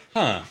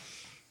 Huh.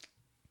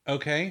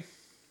 Okay.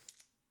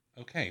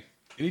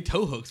 Any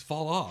tow hooks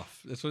fall off.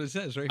 That's what it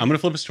says, right? I'm going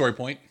to flip a story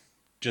point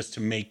just to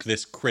make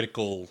this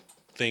critical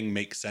thing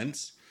make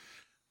sense.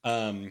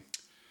 There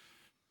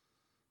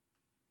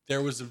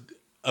was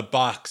a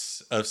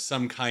box of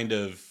some kind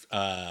of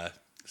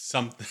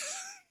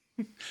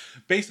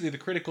basically the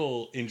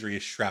critical injury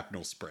is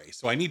shrapnel spray.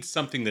 So I need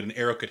something that an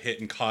arrow could hit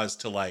and cause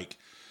to like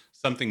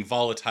something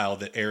volatile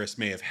that Eris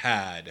may have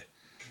had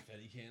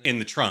in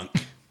the trunk.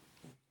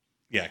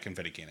 Yeah,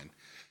 confetti cannon.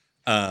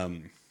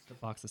 The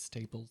box of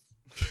staples.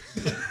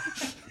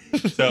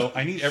 So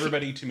I need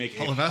everybody to make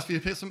I'll have asked you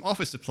to pay some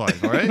office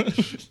supplies, all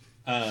right?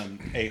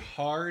 a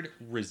hard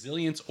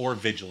resilience or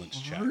vigilance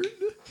check.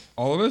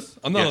 All of us?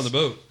 I'm not Yes. on the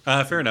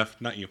boat. Fair enough,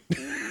 not you.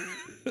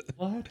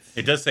 What?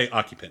 It does say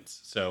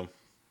occupants, so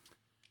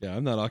Yeah,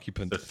 I'm not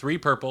occupant. the 3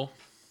 purple.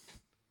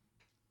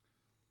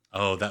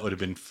 Oh, that would have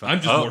been fun.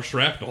 I'm just more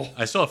shrapnel.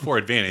 I still have 4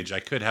 advantage. I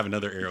could have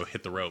another arrow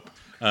hit the rope.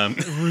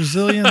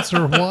 Resilience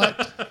or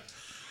what?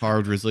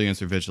 Hard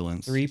resilience or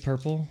vigilance. 3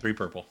 purple. 3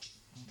 purple.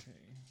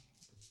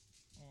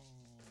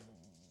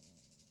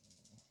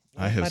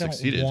 I have I don't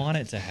succeeded. want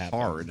it to happen.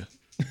 Hard.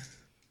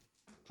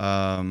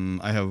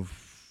 I have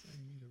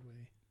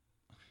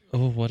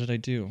Oh, what did I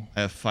do?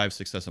 5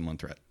 success and 1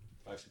 threat.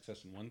 5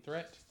 success and 1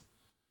 threat.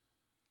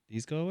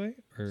 These go away,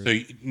 or So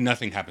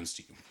nothing happens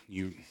to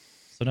you.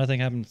 so nothing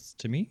happens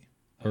to me,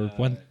 or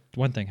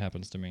one thing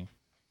happens to me.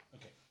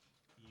 Okay.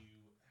 You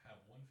have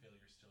 1 failure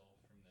still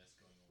from this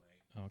going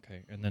away,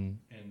 Okay, and then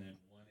and then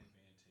 1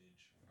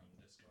 advantage from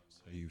this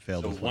going away. You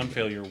failed So with 1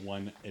 failure,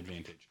 1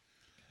 advantage.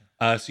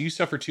 So you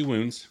suffer 2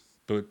 wounds,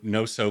 but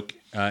no soak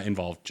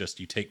involved. Just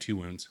you take 2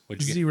 wounds.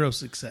 What'd you get? 0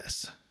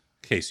 success.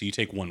 Okay, so you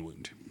take 1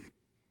 wound.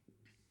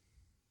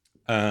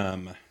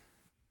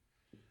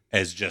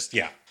 As just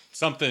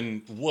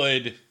something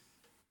wood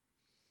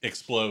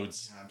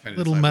explodes. I'm trying to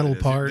Little decide metal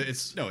what it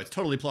is. parts. It's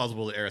totally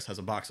plausible that Eris has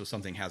a box of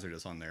something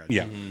hazardous on there.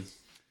 Yeah.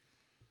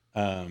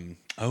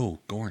 Oh,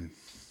 Gorn.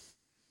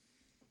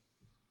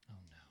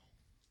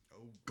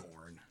 Oh,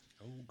 Gorn.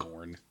 Oh,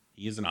 Gorn.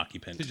 He is an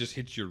occupant. It just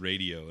hits your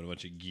radio and a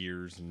bunch of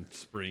gears and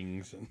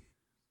springs. And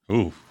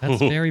Ooh. that's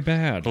very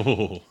bad.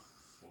 Oh.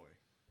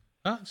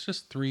 It's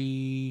just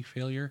 3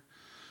 failure.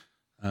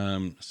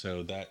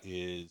 So that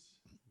is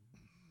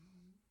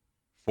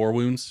 4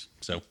 wounds.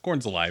 So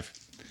Gorn's alive.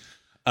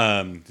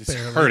 It's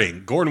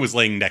hurting. Gorn was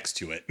laying next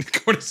to it.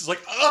 Gorn is just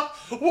like, oh,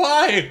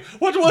 why?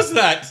 What was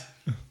that?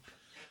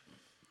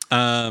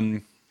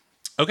 Okay.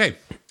 Okay.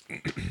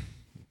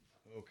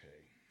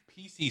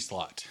 PC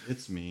slot.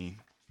 It's me.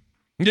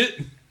 it.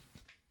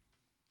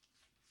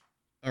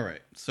 All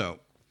right. So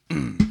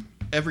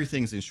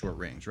everything's in short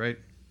range, right?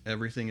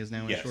 Everything is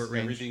now in Yes, short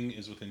range. everything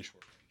is within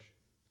short range.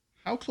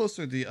 How close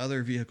are the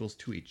other vehicles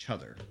to each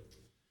other?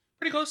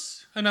 Pretty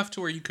close. Enough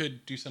to where you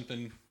could do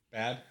something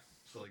bad.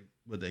 So, like,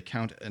 would they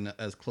count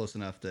as close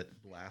enough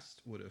that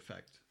blast would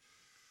affect?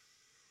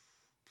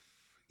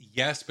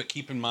 Yes, but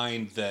keep in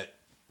mind that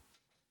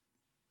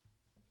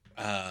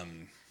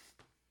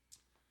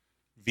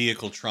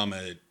vehicle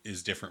trauma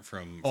is different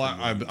from. Oh,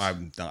 from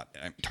wounds.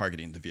 I'm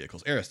targeting the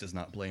vehicles. Eris does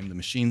not blame the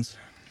machines.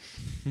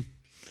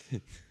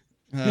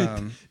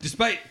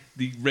 Despite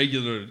the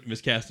regular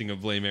miscasting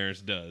of blame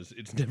Eris does,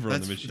 it's never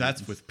on the machine.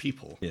 That's with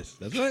people. Yes,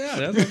 that's right.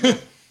 Yeah, that's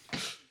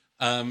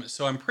right.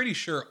 So I'm pretty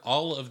sure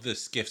all of the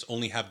skiffs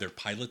only have their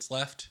pilots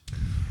left.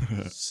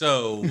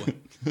 So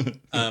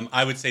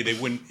I would say they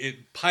wouldn't.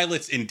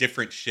 Pilots in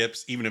different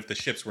ships, even if the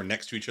ships were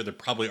next to each other,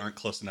 probably aren't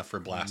close enough for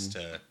blast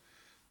to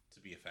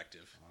be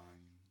effective.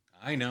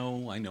 I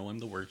know. I'm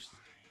the worst.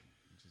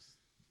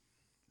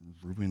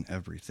 Ruin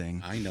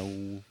everything. I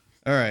know.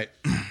 All right.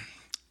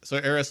 So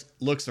Eris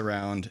looks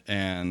around,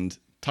 and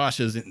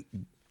Tasha's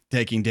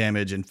taking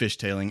damage and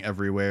fishtailing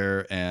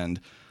everywhere, and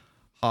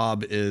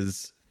Hob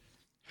is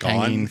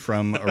hanging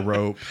from a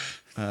rope.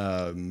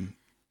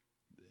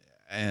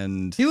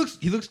 And He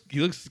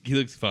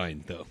looks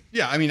fine though.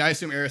 yeah, I mean, I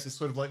assume Eris is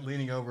sort of like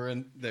leaning over,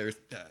 and there's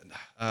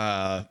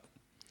What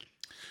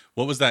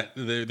was that?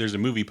 There's a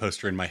movie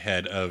poster in my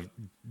head of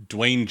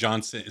Dwayne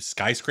Johnson,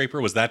 Skyscraper.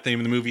 Was that the name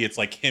of the movie? It's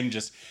like him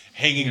just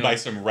hanging by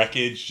some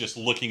wreckage, just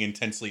looking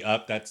intensely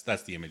up. That's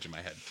the image in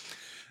my head.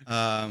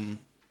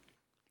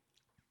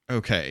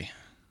 Okay.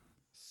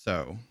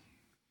 So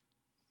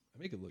I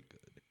make it look good.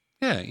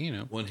 Yeah, you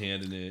know, One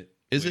hand in it.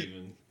 Is it-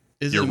 waving.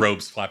 is your it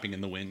robes flapping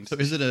in the wind. So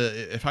is it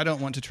if I don't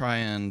want to try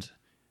and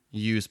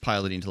use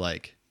piloting to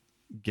like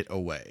get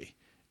away,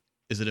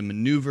 is it a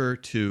maneuver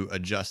to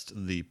adjust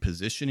the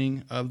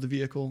positioning of the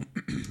vehicle?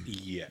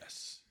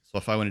 Yes. So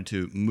if I wanted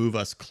to move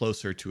us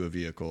closer to a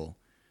vehicle,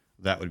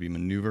 that would be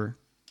maneuver.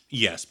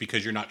 Yes,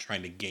 because you're not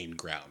trying to gain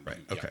ground. Right.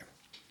 Yeah. Okay.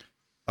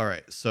 All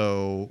right.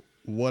 So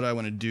what I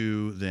want to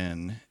do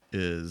then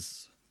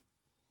is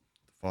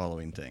the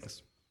following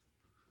things.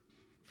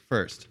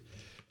 First,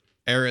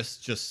 Eris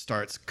just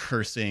starts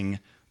cursing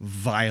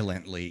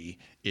violently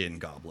in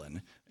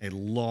Goblin, a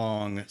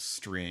long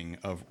string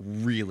of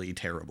really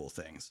terrible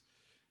things.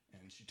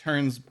 And she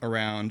turns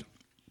around,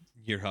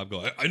 Hear Hob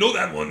go, I know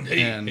that one.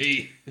 Hey, And-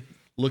 hey.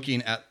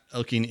 looking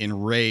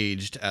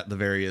enraged at the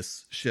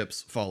various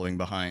ships following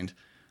behind.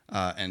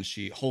 and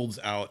she holds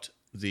out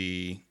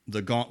the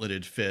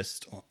gauntleted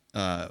fist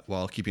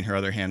while keeping her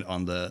other hand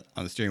on the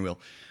steering wheel,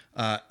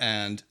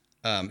 and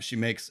she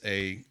makes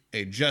a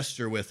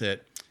gesture with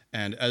it,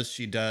 and as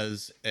she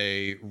does,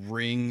 a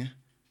ring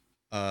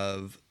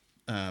of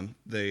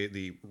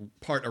the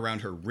part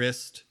around her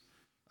wrist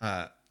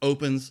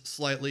opens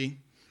slightly,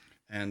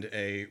 and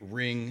a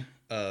ring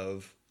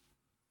of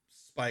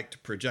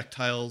spiked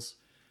projectiles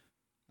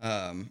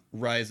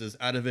rises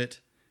out of it,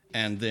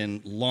 and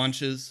then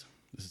launches.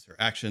 This is her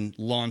action.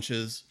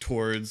 Launches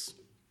towards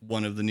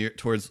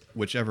towards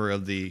whichever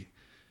of the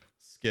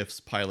skiff's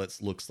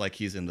pilots looks like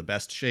he's in the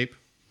best shape.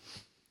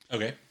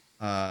 Okay.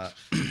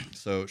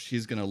 So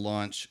she's gonna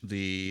launch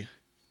the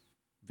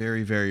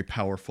very, very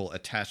powerful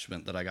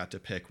attachment that I got to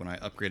pick when I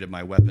upgraded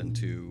my weapon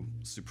to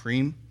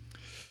Supreme.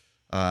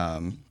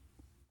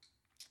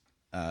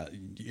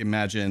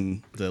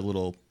 Imagine the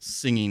little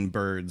whistling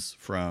birds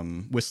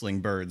from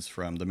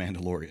The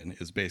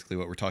Mandalorian is basically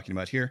what we're talking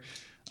about here.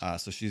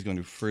 So she's going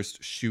to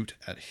first shoot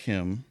at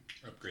him.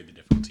 Upgrade the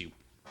difficulty.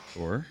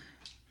 Or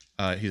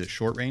he's at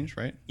short range,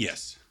 right?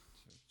 Yes.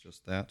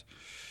 Just that.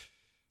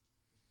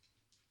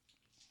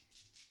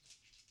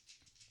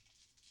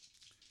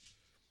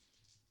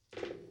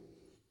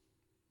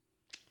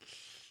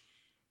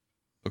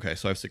 Okay,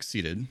 so I've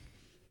succeeded.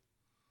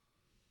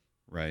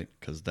 Right,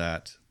 because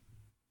that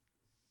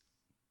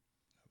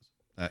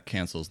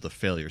cancels the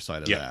failure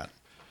side of that.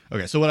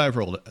 Okay, so what I've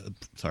rolled,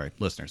 sorry,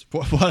 listeners,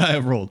 what I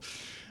have rolled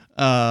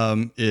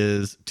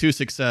is 2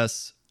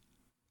 success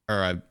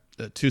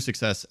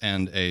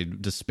and a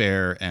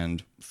despair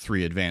and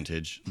 3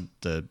 advantage.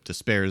 The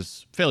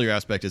despair's failure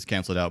aspect is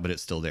canceled out, but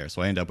it's still there.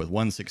 So I end up with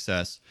 1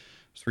 success,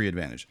 3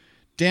 advantage.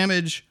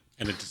 Damage.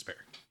 And a despair.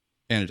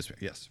 And a despair,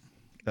 yes.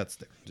 That's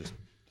there. Just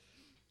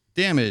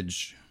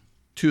damage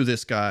to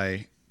this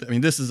guy. I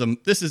mean, this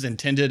is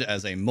intended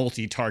as a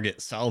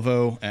multi-target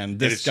salvo, and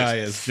this guy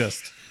is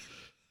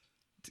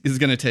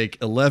going to take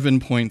 11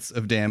 points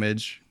of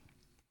damage.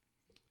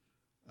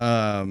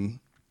 I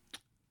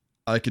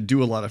could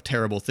do a lot of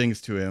terrible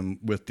things to him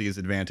with these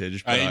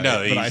advantage, but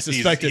I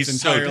suspect it's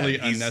entirely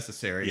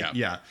unnecessary.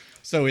 Yeah.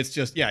 So it's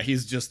just,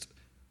 he's just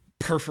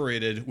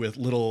perforated with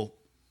little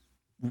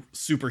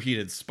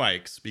superheated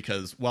spikes,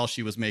 because while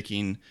she was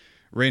making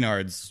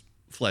Reynard's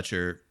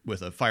Fletcher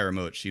with a fire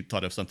emote, she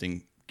thought of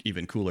something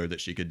even cooler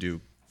that she could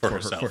do for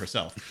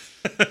herself.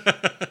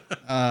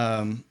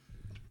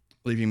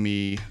 Leaving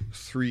me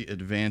 3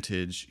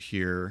 advantage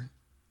here,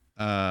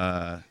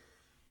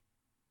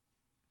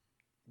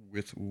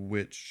 with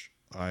which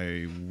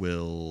I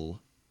will.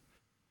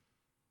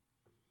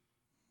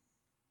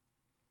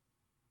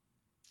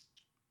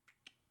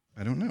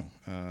 I don't know,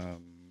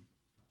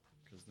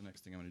 because the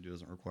next thing I'm going to do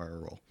doesn't require a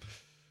roll.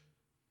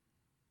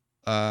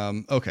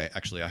 Okay,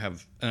 actually, I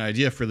have an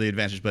idea for the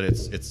advantage, but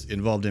it's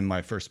involved in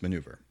my first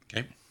maneuver.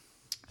 Okay.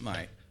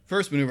 My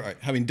first maneuver, all right,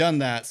 having done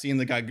that, seeing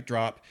the guy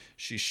drop,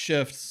 she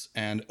shifts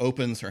and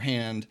opens her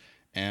hand,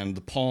 and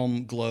the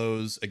palm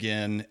glows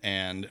again.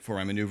 And for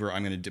my maneuver,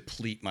 I'm going to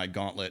deplete my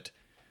gauntlet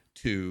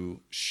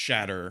to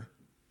shatter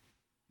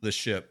the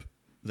ship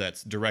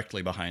that's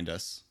directly behind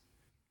us,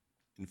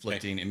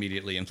 inflicting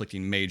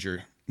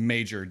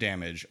major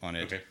damage on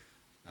it. Okay.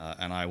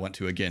 And I want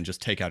to, again,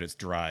 just take out its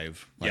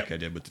drive like I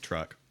did with the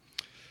truck.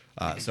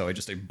 So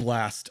just a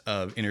blast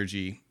of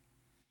energy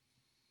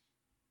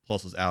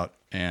pulses out,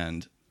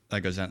 and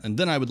that goes down. And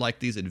then I would like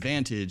these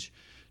advantage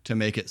to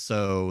make it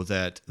so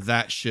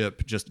that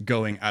ship just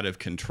going out of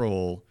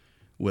control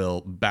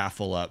will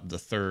baffle up the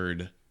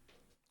third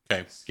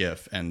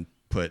skiff and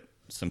put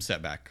some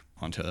setback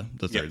onto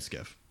the third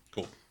skiff.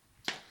 Cool.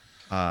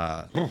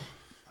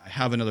 I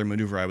have another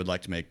maneuver I would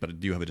like to make, but I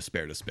do have a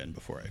despair to spin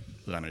that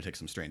I'm going to take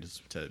some strain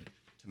to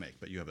make.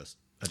 But you have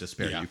a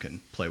despair you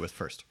can play with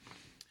first.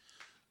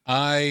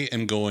 I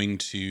am going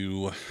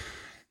to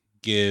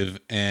give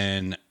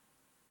an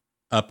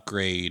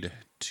upgrade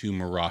to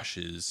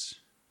Mirash's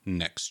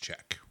next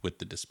check with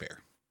the despair.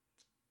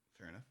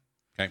 Fair enough.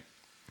 Okay.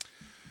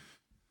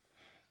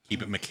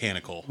 Keep it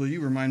mechanical. Will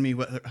you remind me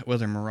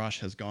whether Mirash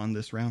has gone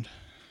this round?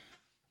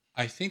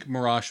 I think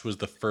Mirash was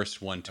the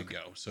first one to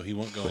go, so he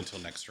won't go until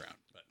next round.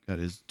 But that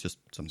is just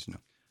something to know.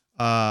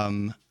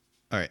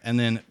 All right, and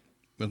then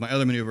with my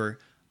other maneuver,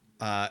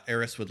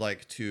 Eris would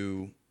like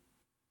to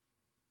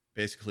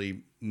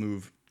basically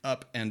move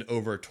up and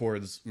over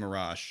towards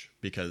Mirash,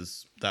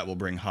 because that will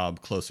bring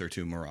Hob closer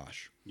to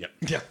Mirash. Yep.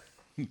 Yeah.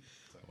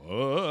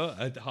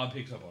 Hob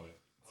picks up on it.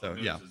 So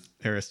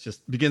Eris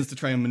just begins to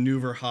try and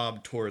maneuver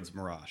Hob towards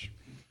Mirash.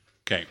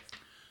 Okay.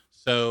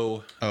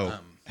 So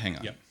hang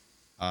on. Yep.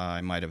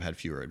 I might have had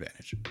fewer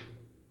advantage.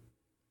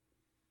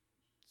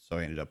 So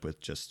I ended up with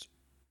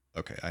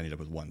I ended up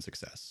with 1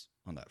 success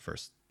on that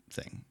first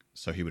thing.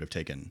 So he would have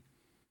taken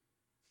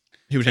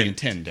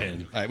 10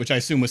 damage, which I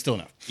assume was still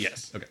enough.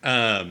 Yes.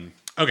 Okay.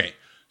 Okay.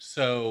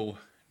 So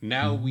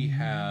now we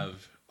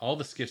have all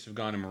the skiffs have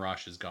gone and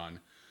Mirash is gone.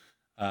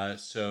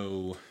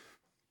 So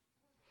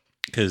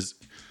because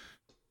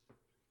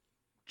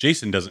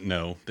Jason doesn't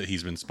know that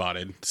he's been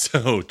spotted,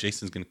 so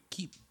Jason's going to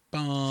keep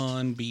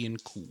on being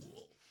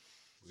cool.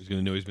 He's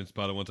gonna know he's been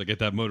spotted once I get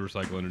that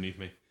motorcycle underneath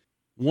me.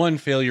 1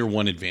 failure,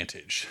 1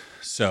 advantage.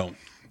 So,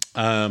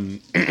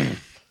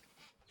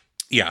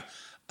 yeah.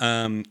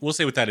 We'll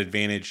say with that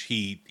advantage,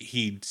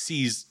 he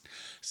sees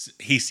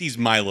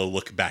Milo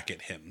look back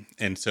at him,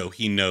 and so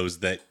he knows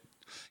that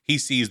he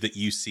sees that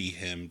you see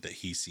him, that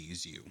he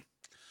sees you.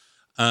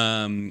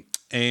 And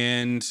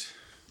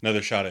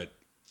another shot at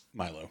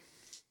Milo.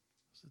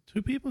 Is it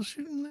 2 people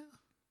shooting now?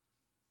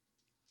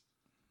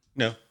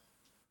 No.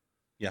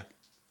 Yeah.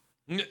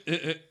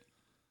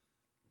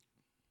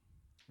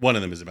 One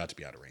of them is about to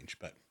be out of range,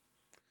 but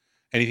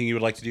anything you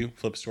would like to do?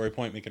 Flip a story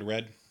point, make it a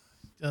red.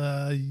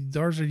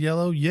 Ours are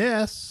yellow.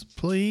 Yes,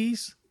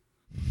 please.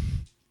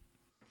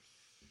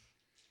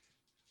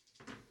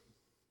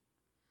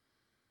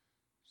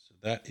 So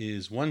that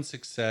is 1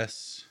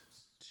 success,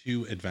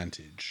 2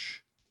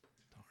 advantage.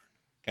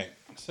 Okay,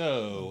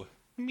 so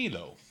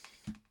Milo,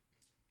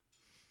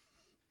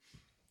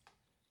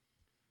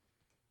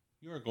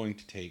 you are going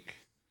to take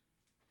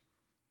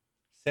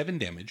 7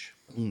 damage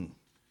Good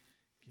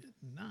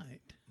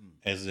night.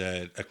 as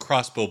a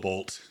crossbow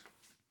bolt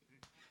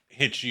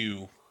hits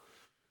you,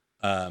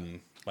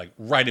 like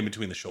right in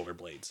between the shoulder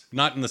blades,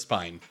 not in the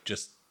spine,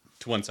 just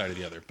to one side or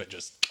the other, but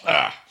just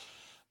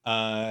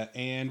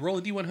and roll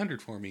a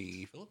d100 for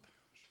me, Philip.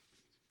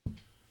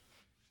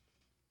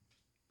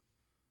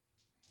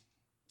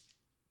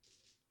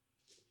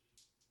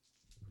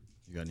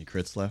 You got any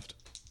crits left?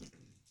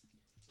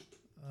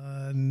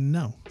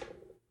 No.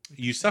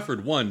 You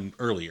suffered 1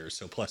 earlier,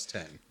 so plus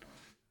 10.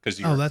 Because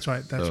you Oh, that's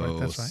right. That's So right.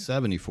 That's right.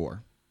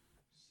 74.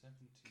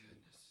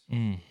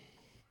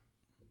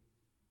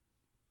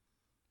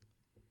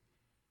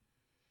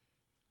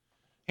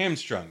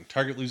 hamstrung.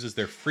 Target loses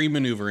their free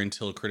maneuver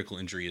until a critical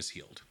injury is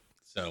healed.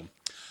 So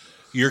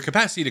your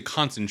capacity to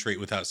concentrate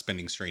without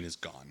spending strain is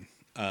gone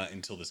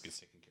until this gets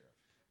taken care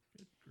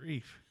of.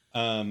 Grief.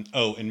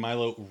 Oh, and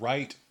Milo,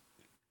 write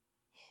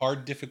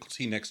hard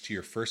difficulty next to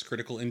your first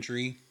critical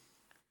injury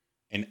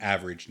and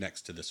average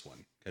next to this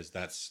one, because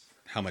that's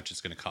how much it's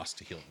going to cost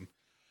to heal him.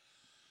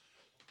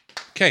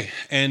 Okay,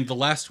 and the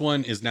last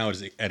one is now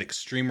at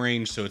extreme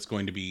range, so it's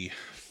going to be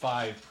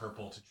 5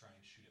 purple to try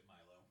and shoot at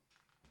Milo.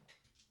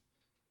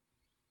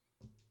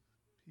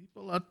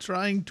 People are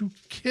trying to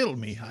kill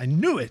me. I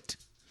knew it.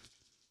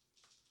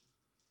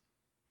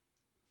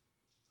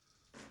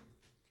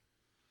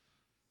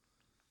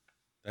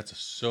 That's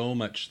so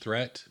much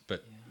threat,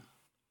 but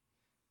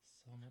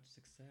So much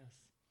success.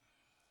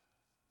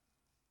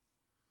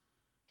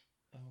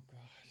 Oh god.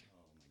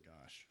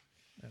 Gosh.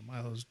 Yeah,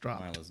 Milo's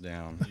dropped. Milo's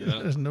down.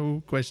 There's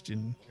no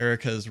question.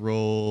 Erica's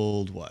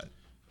rolled what?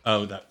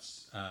 oh,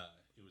 that's it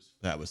was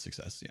That was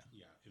success, yeah.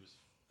 it was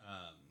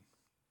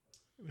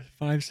With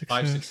 5 success.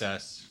 5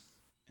 success,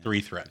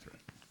 3 threat.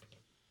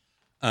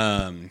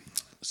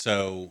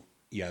 So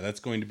yeah, that's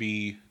going to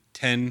be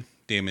 10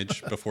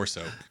 damage before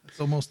soak. It's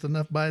almost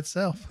enough by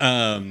itself.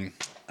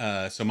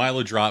 So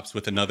Milo drops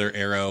with another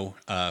arrow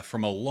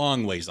from a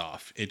long ways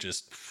off. It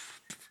just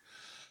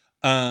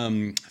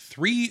 3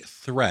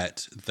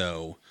 threat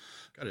though.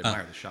 Gotta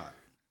admire the shot.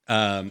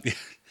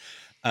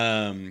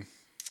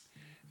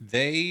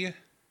 They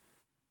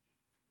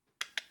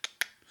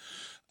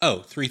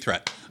 3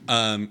 threat.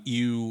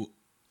 You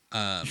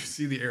You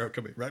see the arrow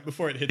coming right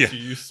before it hits you.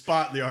 You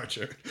spot the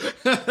archer.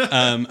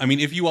 I mean,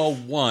 if you all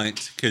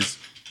want, because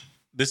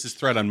this is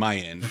threat on my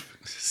end,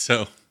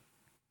 so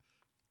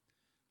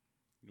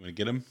you want to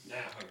get him?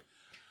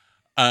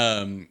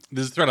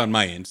 This is threat on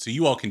my end, so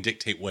you all can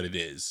dictate what it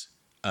is.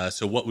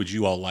 So what would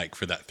you all like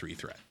for that 3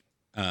 threat?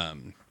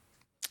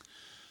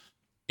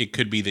 It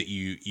could be that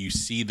you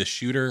see the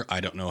shooter.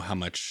 I don't know how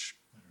much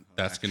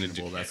that's going to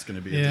do. Well, that's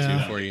going to be Yeah. a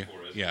do for you.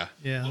 Yeah.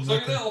 Yeah, Looks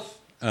like an elf.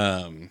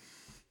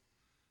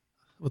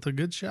 with a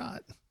good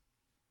shot.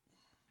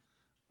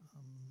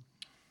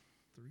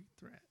 3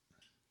 threat.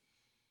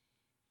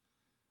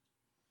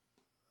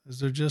 Is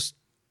there just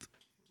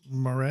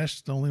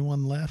Maresh, the only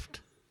one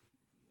left?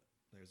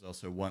 There's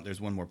also one.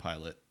 There's one more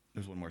pilot.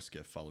 There's one more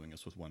skiff following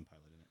us with one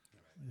pilot in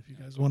it. If you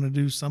guys want to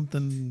do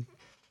something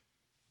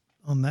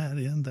on that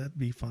end, that'd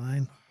be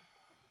fine.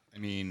 I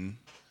mean,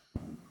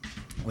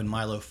 when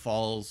Milo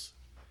falls,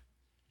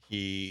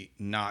 he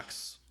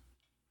knocks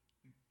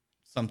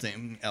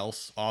something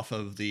else off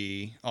of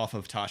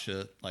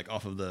Tasha, like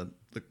off of the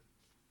like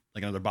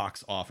another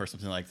box off or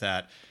something like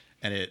that,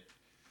 and it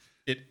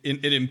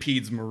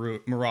impedes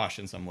Marash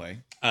in some way.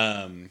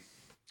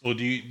 Well,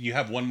 do you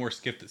have one more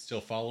skiff that's still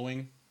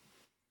following?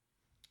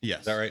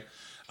 Yes. Is that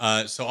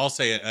right? So I'll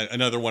say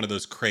another one of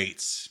those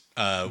crates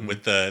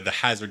with the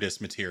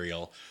hazardous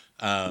material.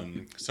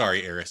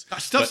 Sorry, Eris.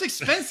 Stuff's But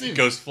expensive.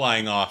 goes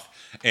flying off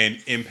and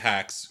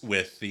impacts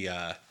with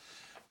the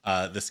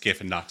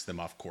skiff and knocks them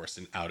off course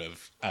and out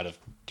of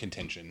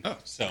contention. Oh,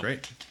 so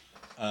great.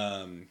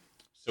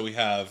 So we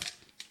have.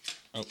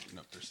 Oh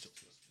no, there's still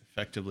 2.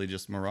 Effectively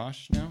just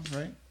Marash now,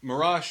 right?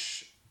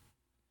 Marash,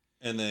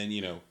 and then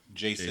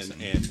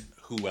Jason and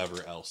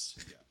whoever else.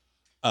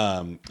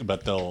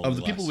 But they'll Of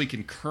the people we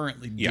can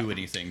currently do Yeah.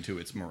 anything to,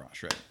 it's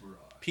Marash, right?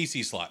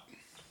 PC slot.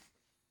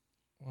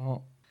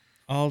 Well,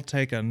 I'll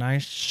take a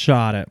nice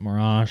shot at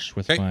Mirage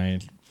with Okay. my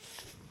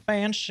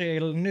fancy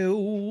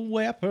new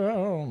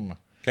weapon.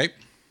 Okay.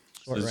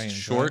 Short This is range,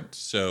 short, right?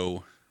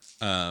 so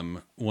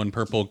 1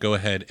 purple. Go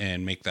ahead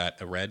and make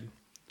that a red.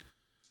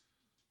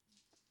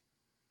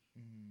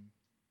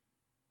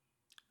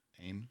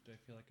 Aim. Do I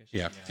feel like I should?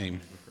 Yeah, aim.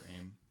 Go for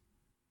aim.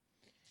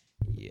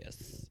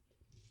 Yes.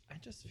 I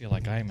just feel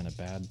like I'm in a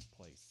bad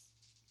place.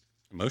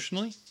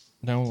 Emotionally?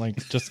 No, like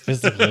just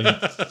physically.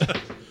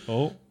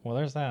 Oh, well,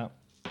 there's that.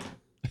 I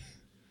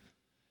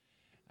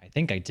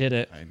think I did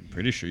it. I'm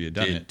pretty sure you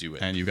done Did it. do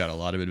it. And you've got a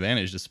lot of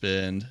advantage to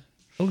spend.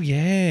 Oh,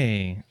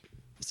 yay.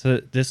 So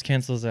this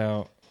cancels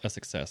out a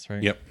success,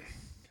 right? Yep.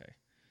 Okay.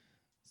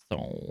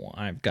 So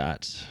I've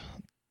got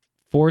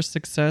 4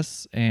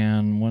 success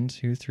and 1,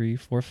 2, 3,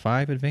 4,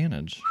 5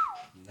 advantage.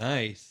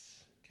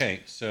 Nice.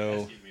 Okay,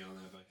 so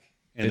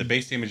and the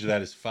base damage of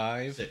that is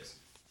 5.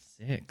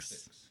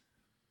 6.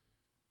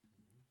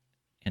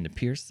 And a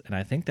pierce, and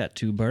I think that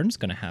 2 burn's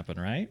gonna happen,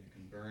 right? You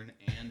can burn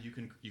and you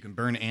can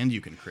burn and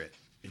you can crit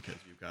because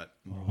you've got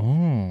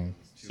Oh.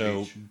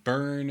 So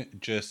burn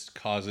just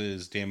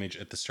causes damage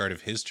at the start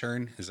of his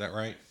turn. Is that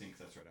right? I think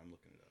that's right. I'm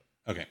looking it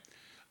up. Okay.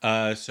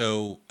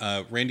 So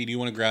Randy, do you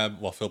want to grab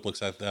while Philip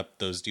looks up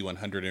those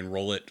D100 and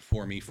roll it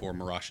for me for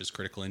Mirage's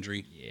critical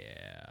injury?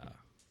 Yeah.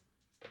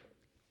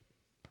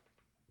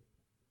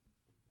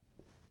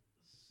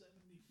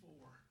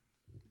 74.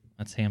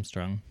 That's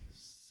hamstrung.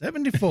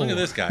 74. Look at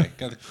this guy.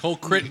 Got the whole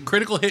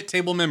critical hit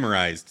table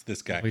memorized.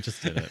 This guy. We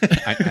just did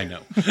it. I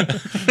know.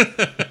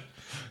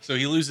 So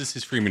he loses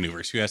his free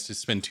maneuvers. He has to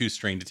spend 2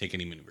 strain to take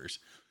any maneuvers.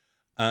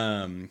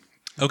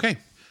 Okay.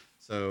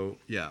 So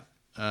yeah,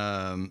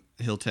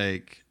 he'll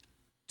take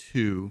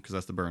 2 because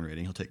that's the burn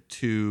rating. He'll take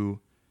 2.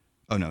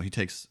 Oh no, he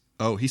takes.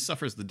 Oh, he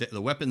suffers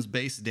the weapon's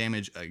base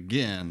damage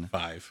again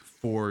 5.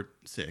 for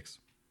 6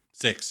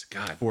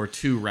 God. for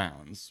 2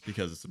 rounds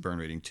because it's a burn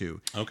rating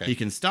 2. Okay. He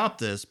can stop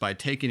this by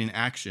taking an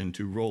action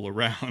to roll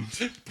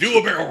around, Do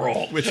a barrel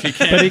roll. which he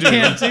can't. But he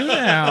can't do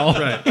now.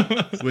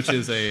 Right.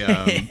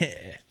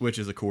 Which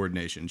is a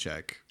coordination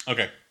check.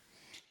 Okay.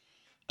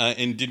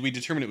 And did we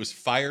determine it was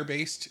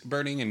fire-based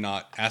burning and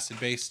not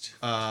acid-based?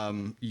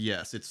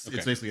 Yes, it's Okay.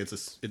 basically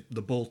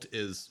the bolt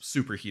is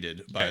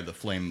superheated by Okay. the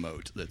flame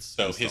mote that's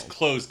So his installed.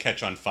 clothes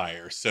catch on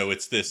fire. So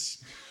it's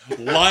this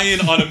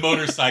lion on a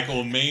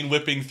motorcycle, mane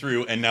whipping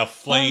through, and now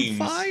flames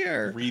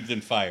fire. wreathed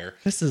in fire.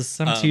 This is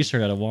some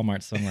T-shirt at a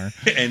Walmart somewhere.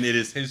 And it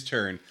is his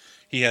turn.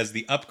 He has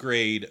the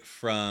upgrade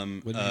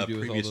from What did you do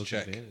with all previous those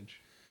check. advantage?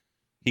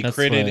 He That's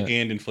critted what-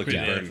 and inflicted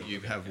Critted. burn.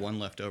 You have 1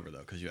 left over though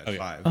because you had Okay.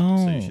 5,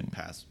 Oh. so you should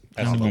pass.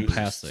 Pass I'm the gonna boost.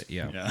 pass it.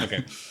 Yeah. Yeah.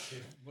 Okay.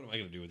 What am I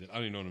gonna do with it? I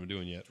don't even know what I'm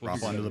doing yet. We'll Drop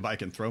figure it onto the out.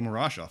 bike and throw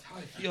Mirage off.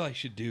 I feel I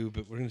should do,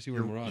 but we're gonna see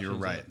where Mirage. You're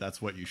ends right. up.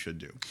 That's what you should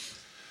do.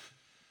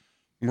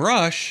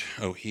 Mirage.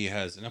 Oh, he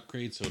has an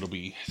upgrade, so it'll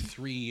be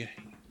 3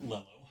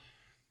 Lello.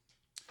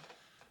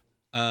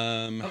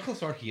 How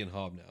close are he and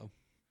Hob now?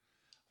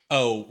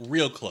 Oh,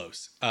 real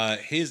close.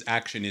 His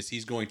action is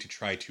he's going to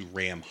try to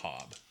ram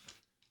Hob.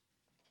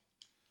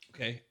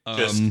 Okay.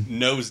 Just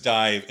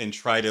nosedive and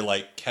try to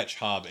like catch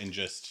Hob and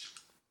just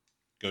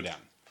go down.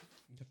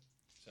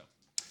 So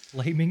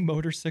Flaming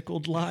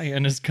motorcycled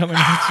lion is coming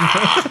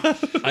at you.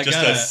 I just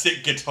gotta, a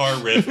sick guitar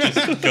riff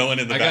just going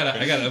in the I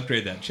background. gotta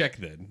upgrade that check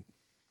then.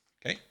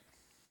 Okay.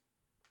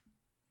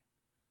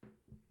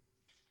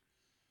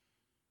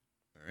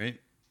 All right.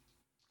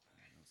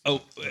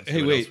 Oh, Let's see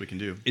hey, what wait. else we can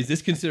do. Is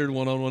this considered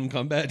one-on-one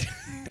combat?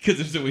 Because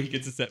if so, he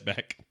gets a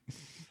setback.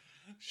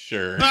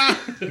 Sure.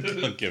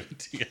 I'll give it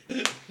to you.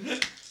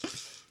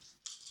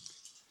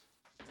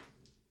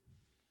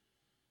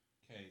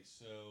 Okay,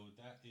 so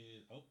that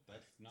is. Oh,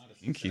 that's not a I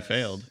think he success.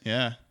 failed.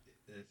 Yeah.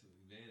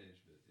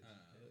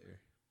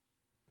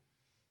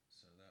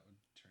 So that would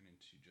turn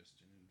into just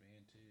an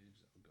advantage.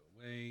 That will go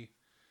away.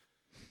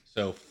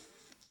 So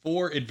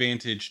 4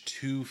 advantage,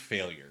 2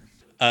 failure.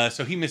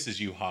 So he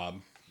misses you,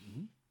 Hob.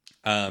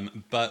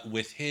 But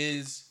with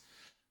his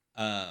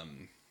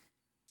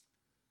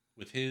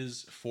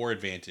 4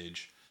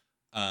 advantage,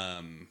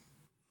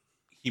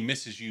 he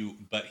misses you,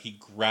 but he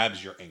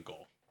grabs your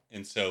ankle,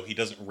 and so he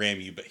doesn't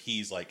ram you, but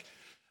he's like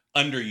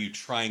under you,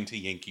 trying to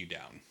yank you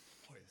down.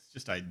 Boy, it's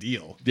just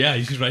ideal. Yeah,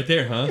 he's just right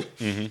there, huh?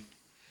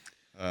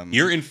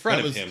 You're in front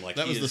That of was, him, like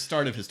that he was the is-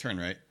 start of his turn,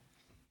 right?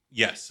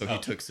 Yes. So he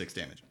took 6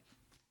 damage.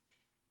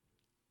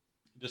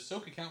 Does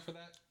soak account for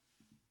that?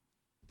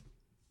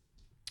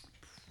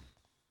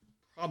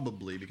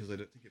 Probably because I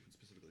don't think it would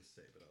specifically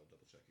say, but I'll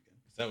double check again.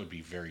 'Cause that would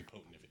be very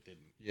potent if it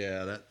didn't.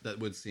 Yeah, that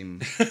would seem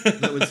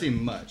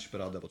much, but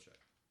I'll double check.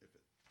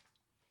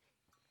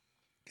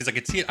 Because I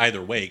could see it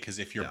either way. Because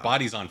if your Yeah.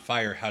 body's on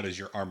fire, how does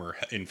your armor?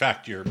 In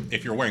fact,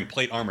 if you're wearing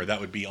plate armor, that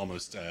would be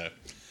almost a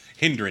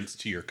hindrance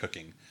to your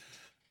cooking.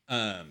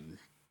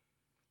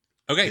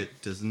 Okay,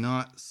 It does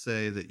not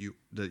say that you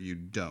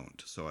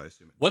don't, so I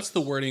assume it. what's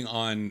the wording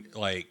on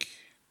like?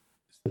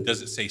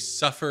 Does it say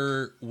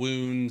suffer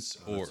wounds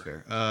or? That's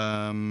fair.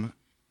 One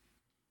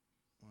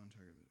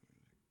target.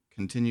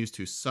 continues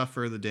to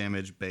suffer the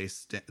damage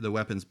the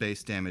weapon's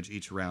base damage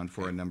each round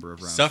for a number of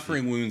rounds.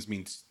 Suffering wounds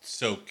means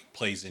soak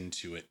plays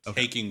into it.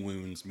 Okay. Taking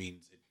wounds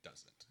means it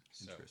doesn't.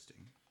 So, Interesting.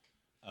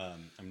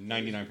 I'm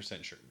 99%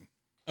 certain.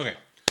 Okay,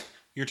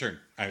 your turn.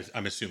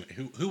 I'm assuming.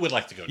 Who would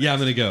like to go next? Yeah, I'm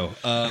gonna go.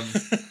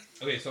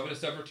 Okay, so I'm gonna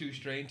suffer 2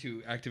 strain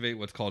to activate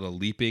what's called a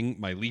leaping.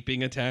 My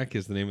leaping attack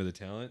is the name of the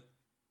talent.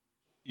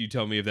 You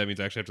tell me if that means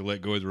I actually have to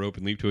let go of the rope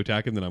and leap to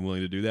attack him. Then I'm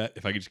willing to do that.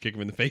 If I could just kick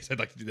him in the face, I'd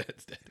like to do that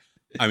instead.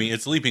 I mean,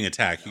 it's leaping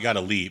attack. You got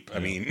to leap. I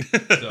mean,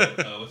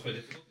 So what's my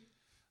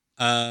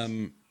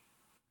difficulty?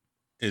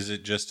 is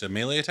it just a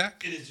melee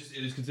attack? It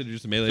is considered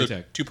just a melee So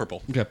attack. 2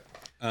 purple. Okay.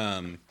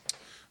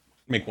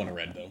 Make 1 a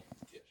red though,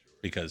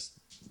 because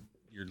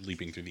you're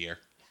leaping through the air.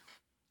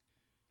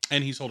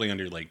 And he's holding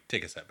under like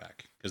take a step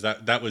back because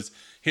that was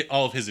hit.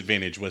 All of his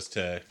advantage was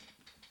to.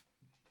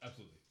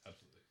 Absolutely.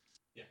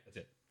 Yeah, that's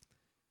it.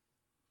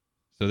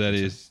 So that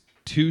is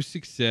 2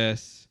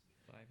 success,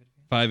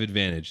 5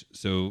 advantage.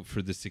 So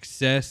for the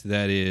success,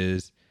 that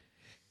is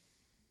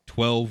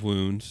 12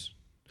 wounds.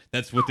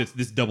 That's what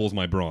this doubles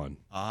my brawn.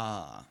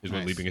 Is what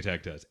nice. leaping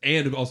attack does,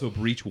 and also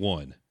breach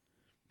 1,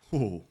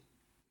 Ooh.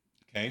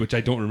 Okay. which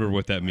I don't remember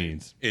what that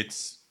means.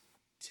 It's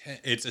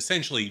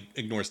essentially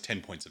ignores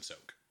 10 points of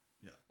soak.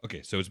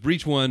 Okay, so it's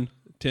breach 1,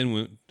 10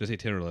 wounds. Did I say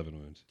 10 or 11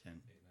 wounds?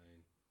 10.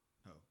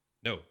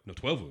 No,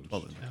 12 wounds.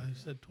 12. Yeah, you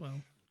said 12.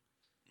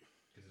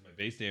 Because it's my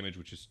base damage,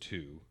 which is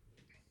 2.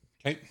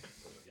 Okay.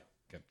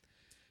 Okay.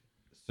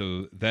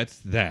 So that's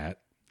that.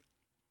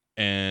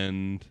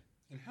 And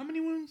And how many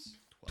wounds?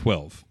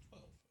 12.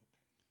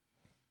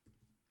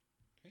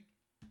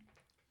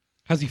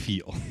 How's he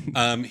feel?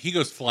 He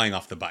goes flying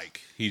off the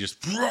bike. He just.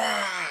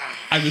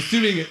 I'm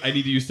assuming I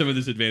need to use some of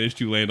this advantage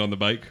to land on the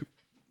bike.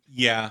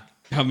 Yeah.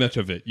 How much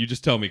of it? You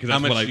just tell me. Because How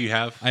that's much what do you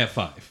have? I have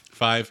 5.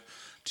 5.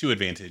 2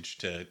 advantage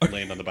to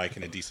land on the bike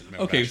in a decent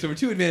amount. Okay, of so for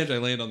 2 advantage, I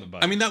land on the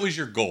bike. I mean, that was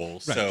your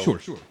goal. right, So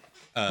sure.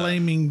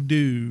 Flaming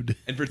dude.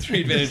 And for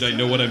 3 advantage, I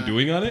know what I'm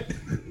doing on it.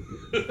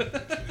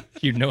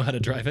 You know how to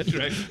drive it.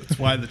 That's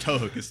why the tow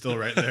hook is still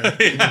right there.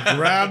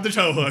 Grab the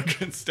tow hook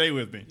and stay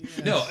with me.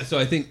 No, so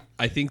I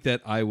think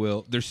that I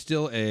will. There's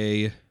still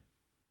a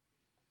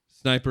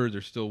sniper.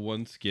 There's still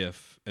 1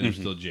 skiff, and there's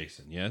still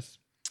Jason. Yes,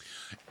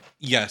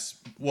 Yes.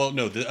 Well,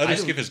 no, the other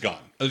skiff is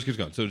gone. other skiff's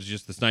gone. So it's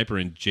just the sniper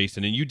and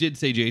Jason. And you did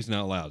say Jason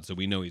out loud, so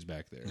we know he's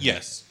back there.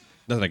 Yes.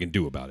 Nothing I can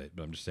do about it,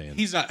 but I'm just saying.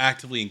 He's not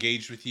actively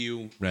engaged with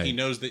you. Right. He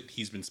knows that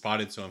he's been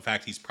spotted, so in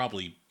fact, he's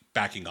probably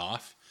backing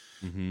off.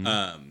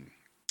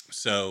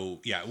 So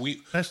yeah,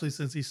 Especially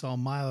since he saw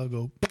Milo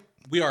go.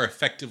 we are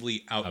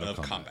effectively out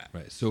of combat.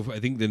 Right. So I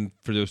think then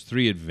for those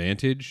 3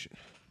 advantage,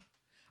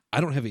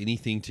 I don't have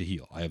anything to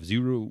heal. I have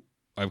 0.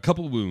 I have a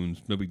couple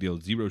wounds. No big deal.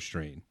 0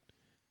 strain.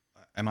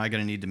 Am I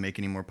going to need to make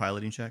any more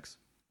piloting checks?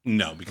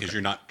 No, because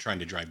you're not trying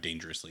to drive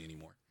dangerously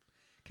anymore.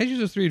 Can I use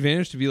those 3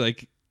 advantage to be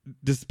like,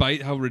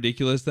 despite how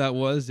ridiculous that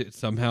was, it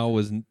somehow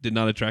did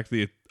not attract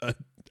the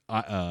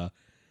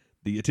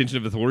attention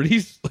of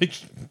authorities? Like,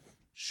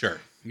 Sure.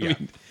 Yeah.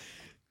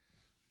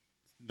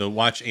 The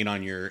watch ain't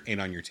on your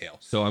tail.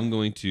 so I'm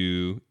going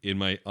to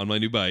on my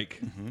new bike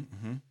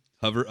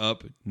hover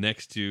up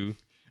next to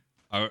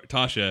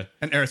Tasha.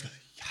 And Eris goes,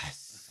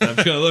 yes. And I'm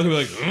just gonna look and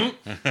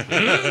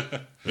be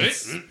like,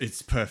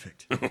 It's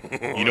perfect.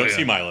 You don't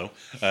see Milo.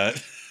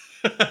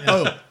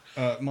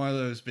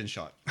 Marlo's been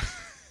shot.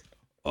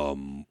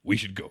 we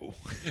should go.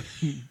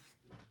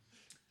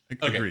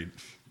 Agreed.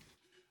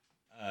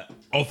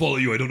 I'll follow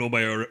you. I don't know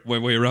my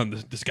way around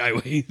the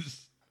skyways.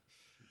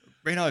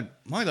 Reynard,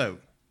 Milo,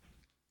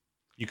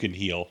 You can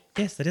heal.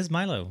 Yes, it is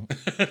Milo.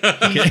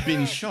 he's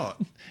been shot.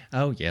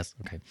 Oh, yes.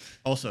 Okay.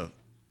 Also,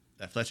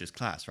 that Fletcher's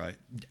class, right?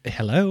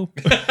 Hello.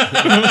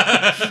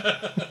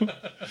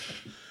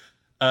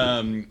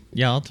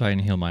 Yeah, I'll try and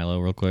heal Milo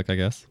real quick, I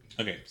guess.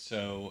 Okay,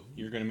 so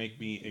you're gonna make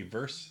me a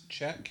verse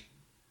check.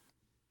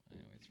 I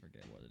always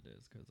forget what it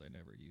is because I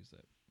never use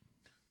it.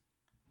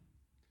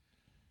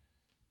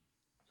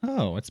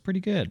 Oh, it's pretty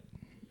good.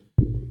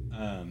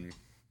 I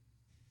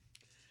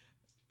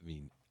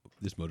mean,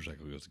 this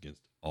motorcycle goes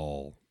against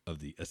all of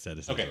the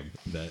asceticism Okay.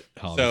 that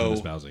Hollis So- is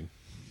espousing.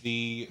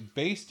 The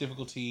base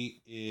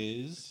difficulty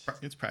is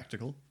It's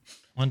practical.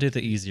 I'll do the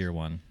easier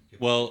one.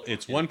 well,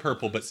 it's 1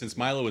 purple, but since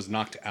Milo is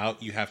knocked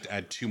out, you have to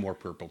add 2 more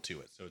purple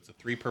to it. So it's a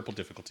 3 purple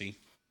difficulty.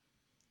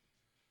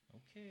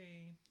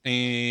 Okay.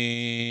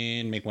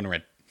 And make 1 a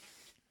red.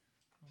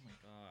 Oh my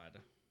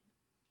god.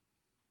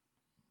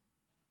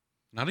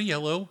 Not a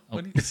yellow. Oh.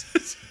 What is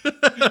this?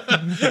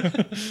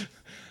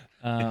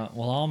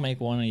 Well, I'll make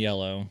one a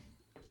yellow.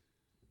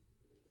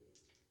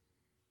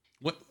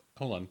 What?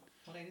 Hold on.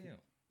 What I do?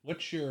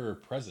 What's your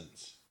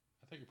presence?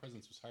 I thought your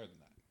presence was higher than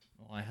that.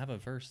 Well, I have a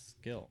verse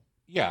skill.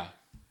 Yeah.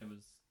 It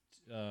was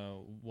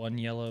 1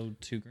 yellow,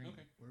 2 green.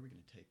 Okay. Where are we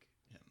going to take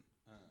him?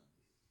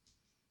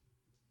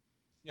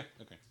 Yeah.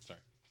 Okay. Sorry.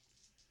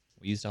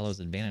 We used all those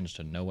advantage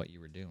to know what you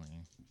were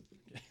doing.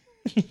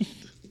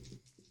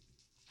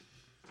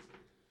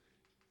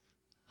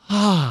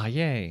 Ah,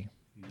 yay.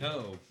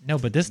 No. No,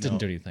 but this didn't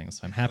do anything,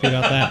 so I'm happy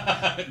about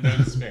that. No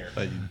despair.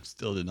 But you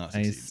still did not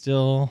I succeed.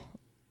 still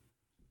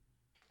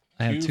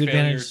I have 2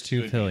 advantage,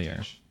 2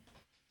 failure.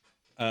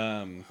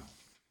 Um,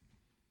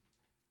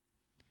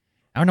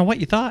 I don't know what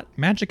you thought.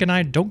 Magic and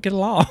I don't get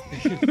along.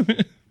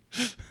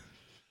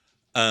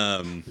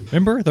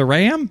 Remember the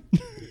ram?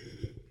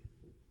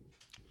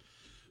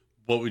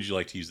 what would you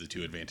like to use the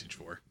 2 advantage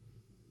for?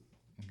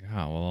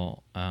 Yeah,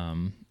 well,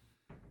 I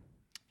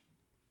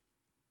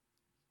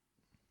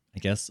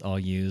guess I'll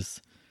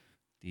use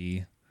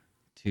the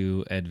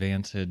 2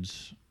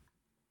 advantage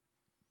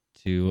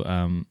to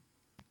can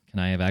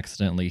I have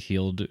accidentally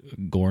healed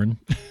Gorn?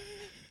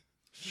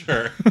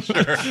 Sure.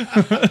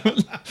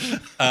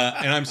 And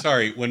I'm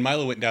sorry, when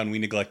Milo went down, we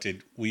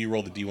neglected. We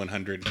rolled the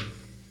D100, Would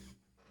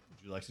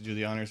you like to do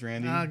the honors,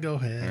 Randy? Go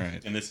ahead. All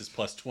right. and this is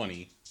plus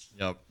 20.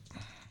 Yep.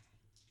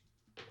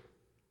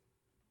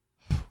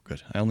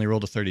 Good. I only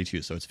rolled a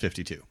 32, so it's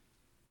 52.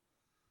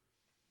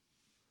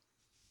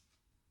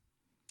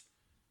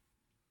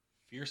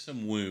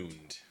 Fearsome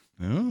wound.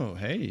 Oh,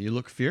 hey, you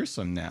look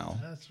fearsome now.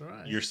 That's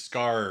right. Your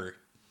scar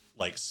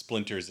like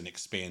splinters and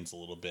expands a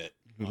little bit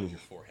on your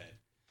forehead.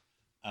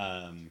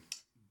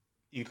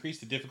 Increase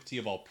the difficulty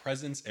of all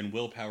presence and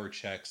willpower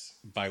checks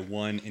by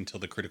 1 until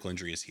the critical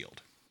injury is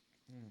healed.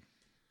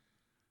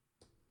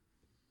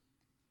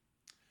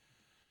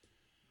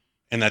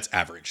 And that's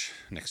average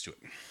next to it.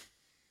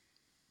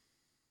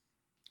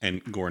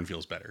 And Goran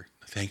feels better.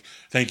 Thank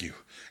you.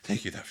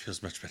 That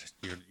feels much better.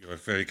 You're a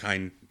very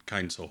kind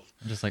soul.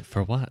 I'm just like,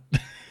 for what?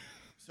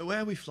 So where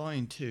are we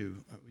flying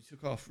to? We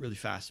took off really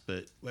fast,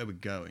 but where are we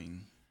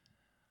going?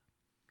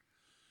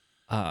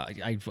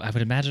 I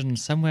would imagine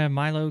somewhere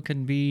Milo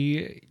can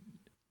be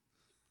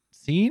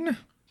seen.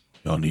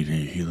 Y'all need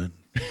any healing?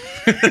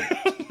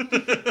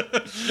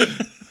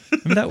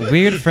 Remember that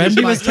weird friend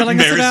he was telling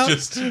us Maris about?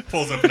 just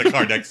pulls up in a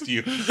car next to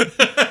you.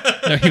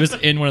 No, he was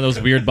in one of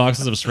those weird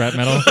boxes of scrap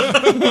metal.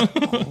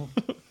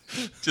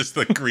 Just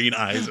the green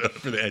eyes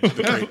over the edge of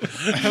the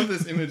crate. I have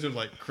this image of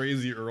like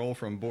Crazy Earl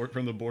from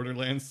the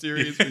Borderlands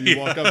series when you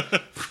walk up.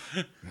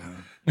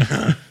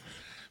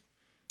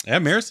 Yeah,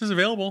 Maris is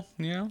available.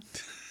 You know,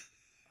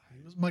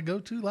 He was my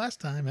go-to last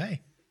time.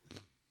 Hey.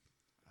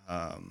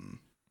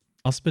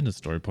 I'll spend a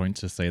story point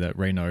to say that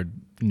Reynard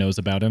knows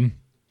about him.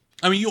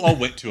 I mean, you all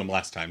went to him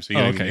last time, so you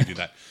don't even need to do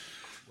that.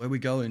 Where we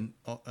going,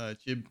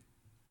 Jib?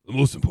 The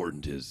most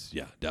important is,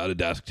 down to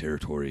Dask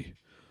territory.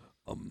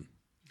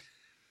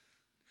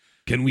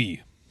 Can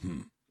we?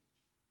 We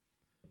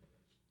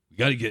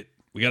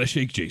gotta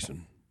shake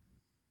Jason.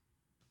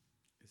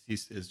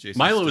 Is Jason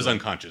Milo still, is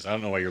unconscious. I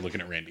don't know why you're looking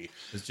at Randy.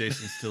 Is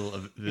Jason still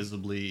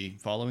visibly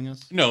following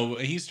us? No,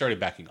 he started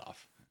backing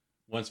off.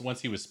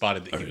 Once he was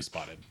spotted, he was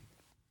spotted.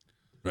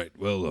 Right.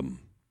 Well,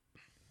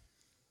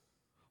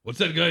 what's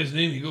that guy's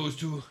name he goes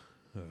to?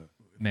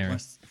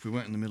 Maris. If we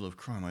weren't in the middle of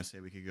crime, I say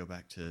we could go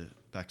back to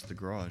the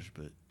garage,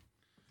 but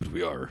But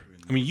we are.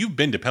 I mean, you've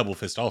been to Pebble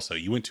Fist also.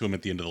 You went to him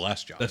at the end of the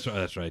last job. That's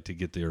right. To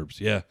get the herbs.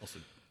 Yeah. also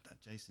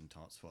that Jason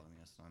tart's following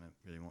us. I don't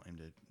really want him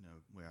to know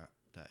where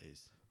that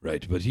is.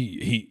 Right. But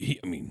he.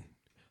 I mean,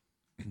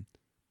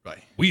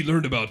 Right. we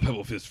learned about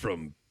Pebble Fist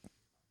from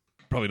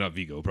probably not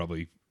Vigo.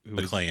 Probably who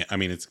the was Clay. I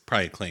mean, it's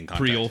probably a Claying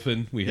contact.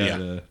 pre-Ulfin. We had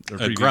Yeah. or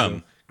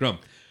pre-Vigo. Grum.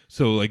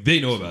 So like they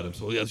know about him.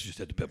 So let's just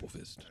head to Pebble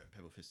Fist.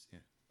 Pebble Fist, yeah.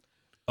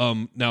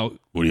 Now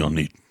What do y'all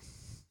need?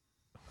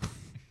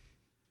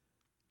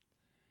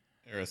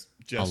 Eris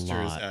gestures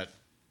lot. at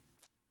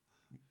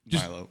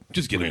just Milo.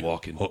 just get him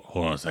walking. Hold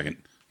on a second.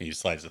 And he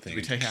slides the thing.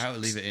 We take it out or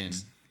leave it in?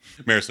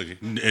 Maris looks.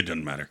 It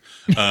doesn't matter.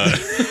 I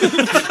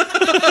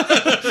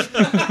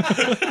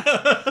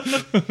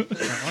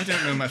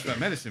don't know much about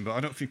medicine, but I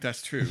don't think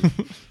that's true.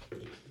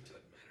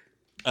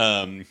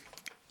 We'll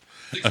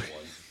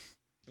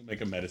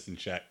make a medicine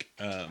check.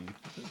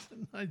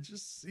 I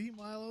just see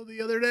Milo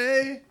the other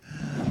day.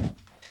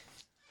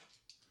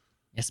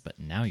 Yes, but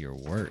now you're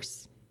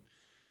worse.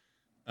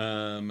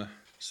 So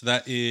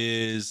that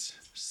is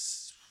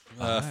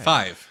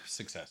 5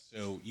 success.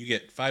 So you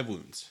get 5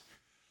 wounds.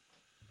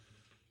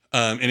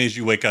 And as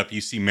you wake up,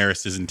 you see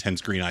Maris's intense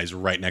green eyes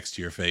right next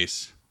to your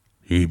face.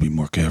 You need to be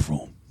more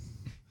careful.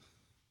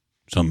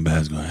 Something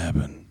bad's gonna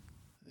happen.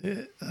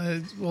 Yes.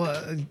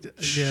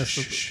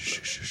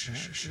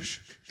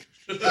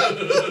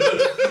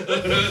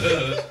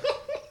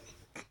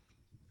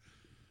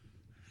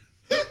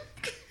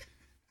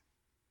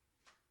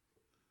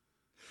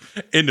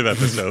 End of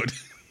episode.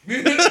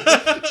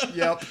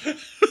 Yep.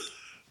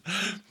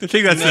 I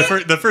think that's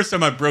the first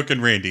time I've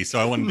broken Randy, so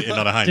I wanted to end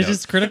on a high Did note.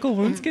 his critical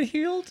wounds get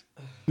healed?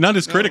 Not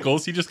his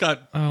criticals. He just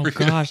got. Oh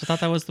gosh, I thought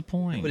that was the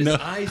point. But his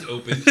eyes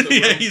open. So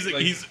Yeah, like-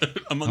 he's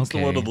amongst the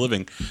Okay. world of the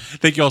living.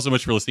 Thank you all so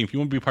much for listening. If you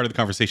want to be part of the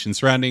conversation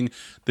surrounding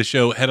the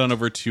show, head on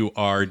over to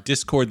our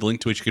Discord, the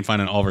link to which you can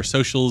find on all of our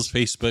socials,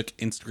 Facebook,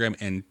 Instagram,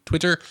 and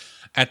Twitter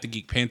at The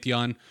Geek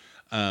Pantheon.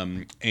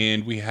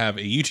 And we have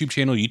a YouTube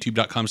channel,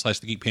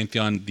 youtube.com/The Geek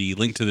Pantheon. The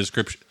link to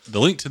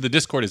the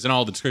Discord is in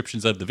all the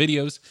descriptions of the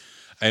videos.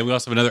 And we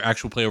also have another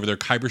actual play over there,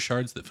 Kyber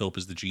Shards, that Philip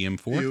is the GM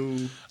for.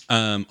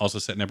 Also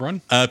set in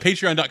Eberron.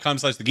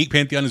 Patreon.com/The Geek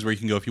Pantheon is where you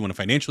can go if you want to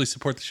financially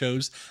support the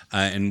shows.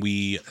 And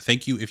we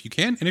thank you if you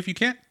can. And if you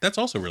can't, that's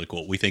also really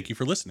cool. We thank you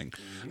for listening.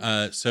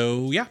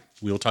 So yeah,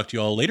 we will talk to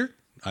you all later.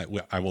 I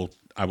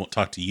won't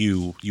talk to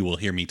you. You will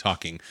hear me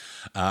talking.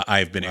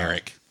 I've been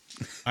Eric.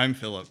 I'm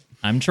Philip.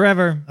 I'm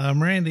Trevor.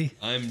 I'm Randy.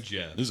 I'm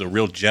Jeff. This is a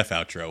real Jeff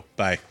outro.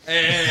 Bye.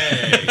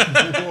 Hey.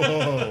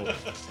 Whoa.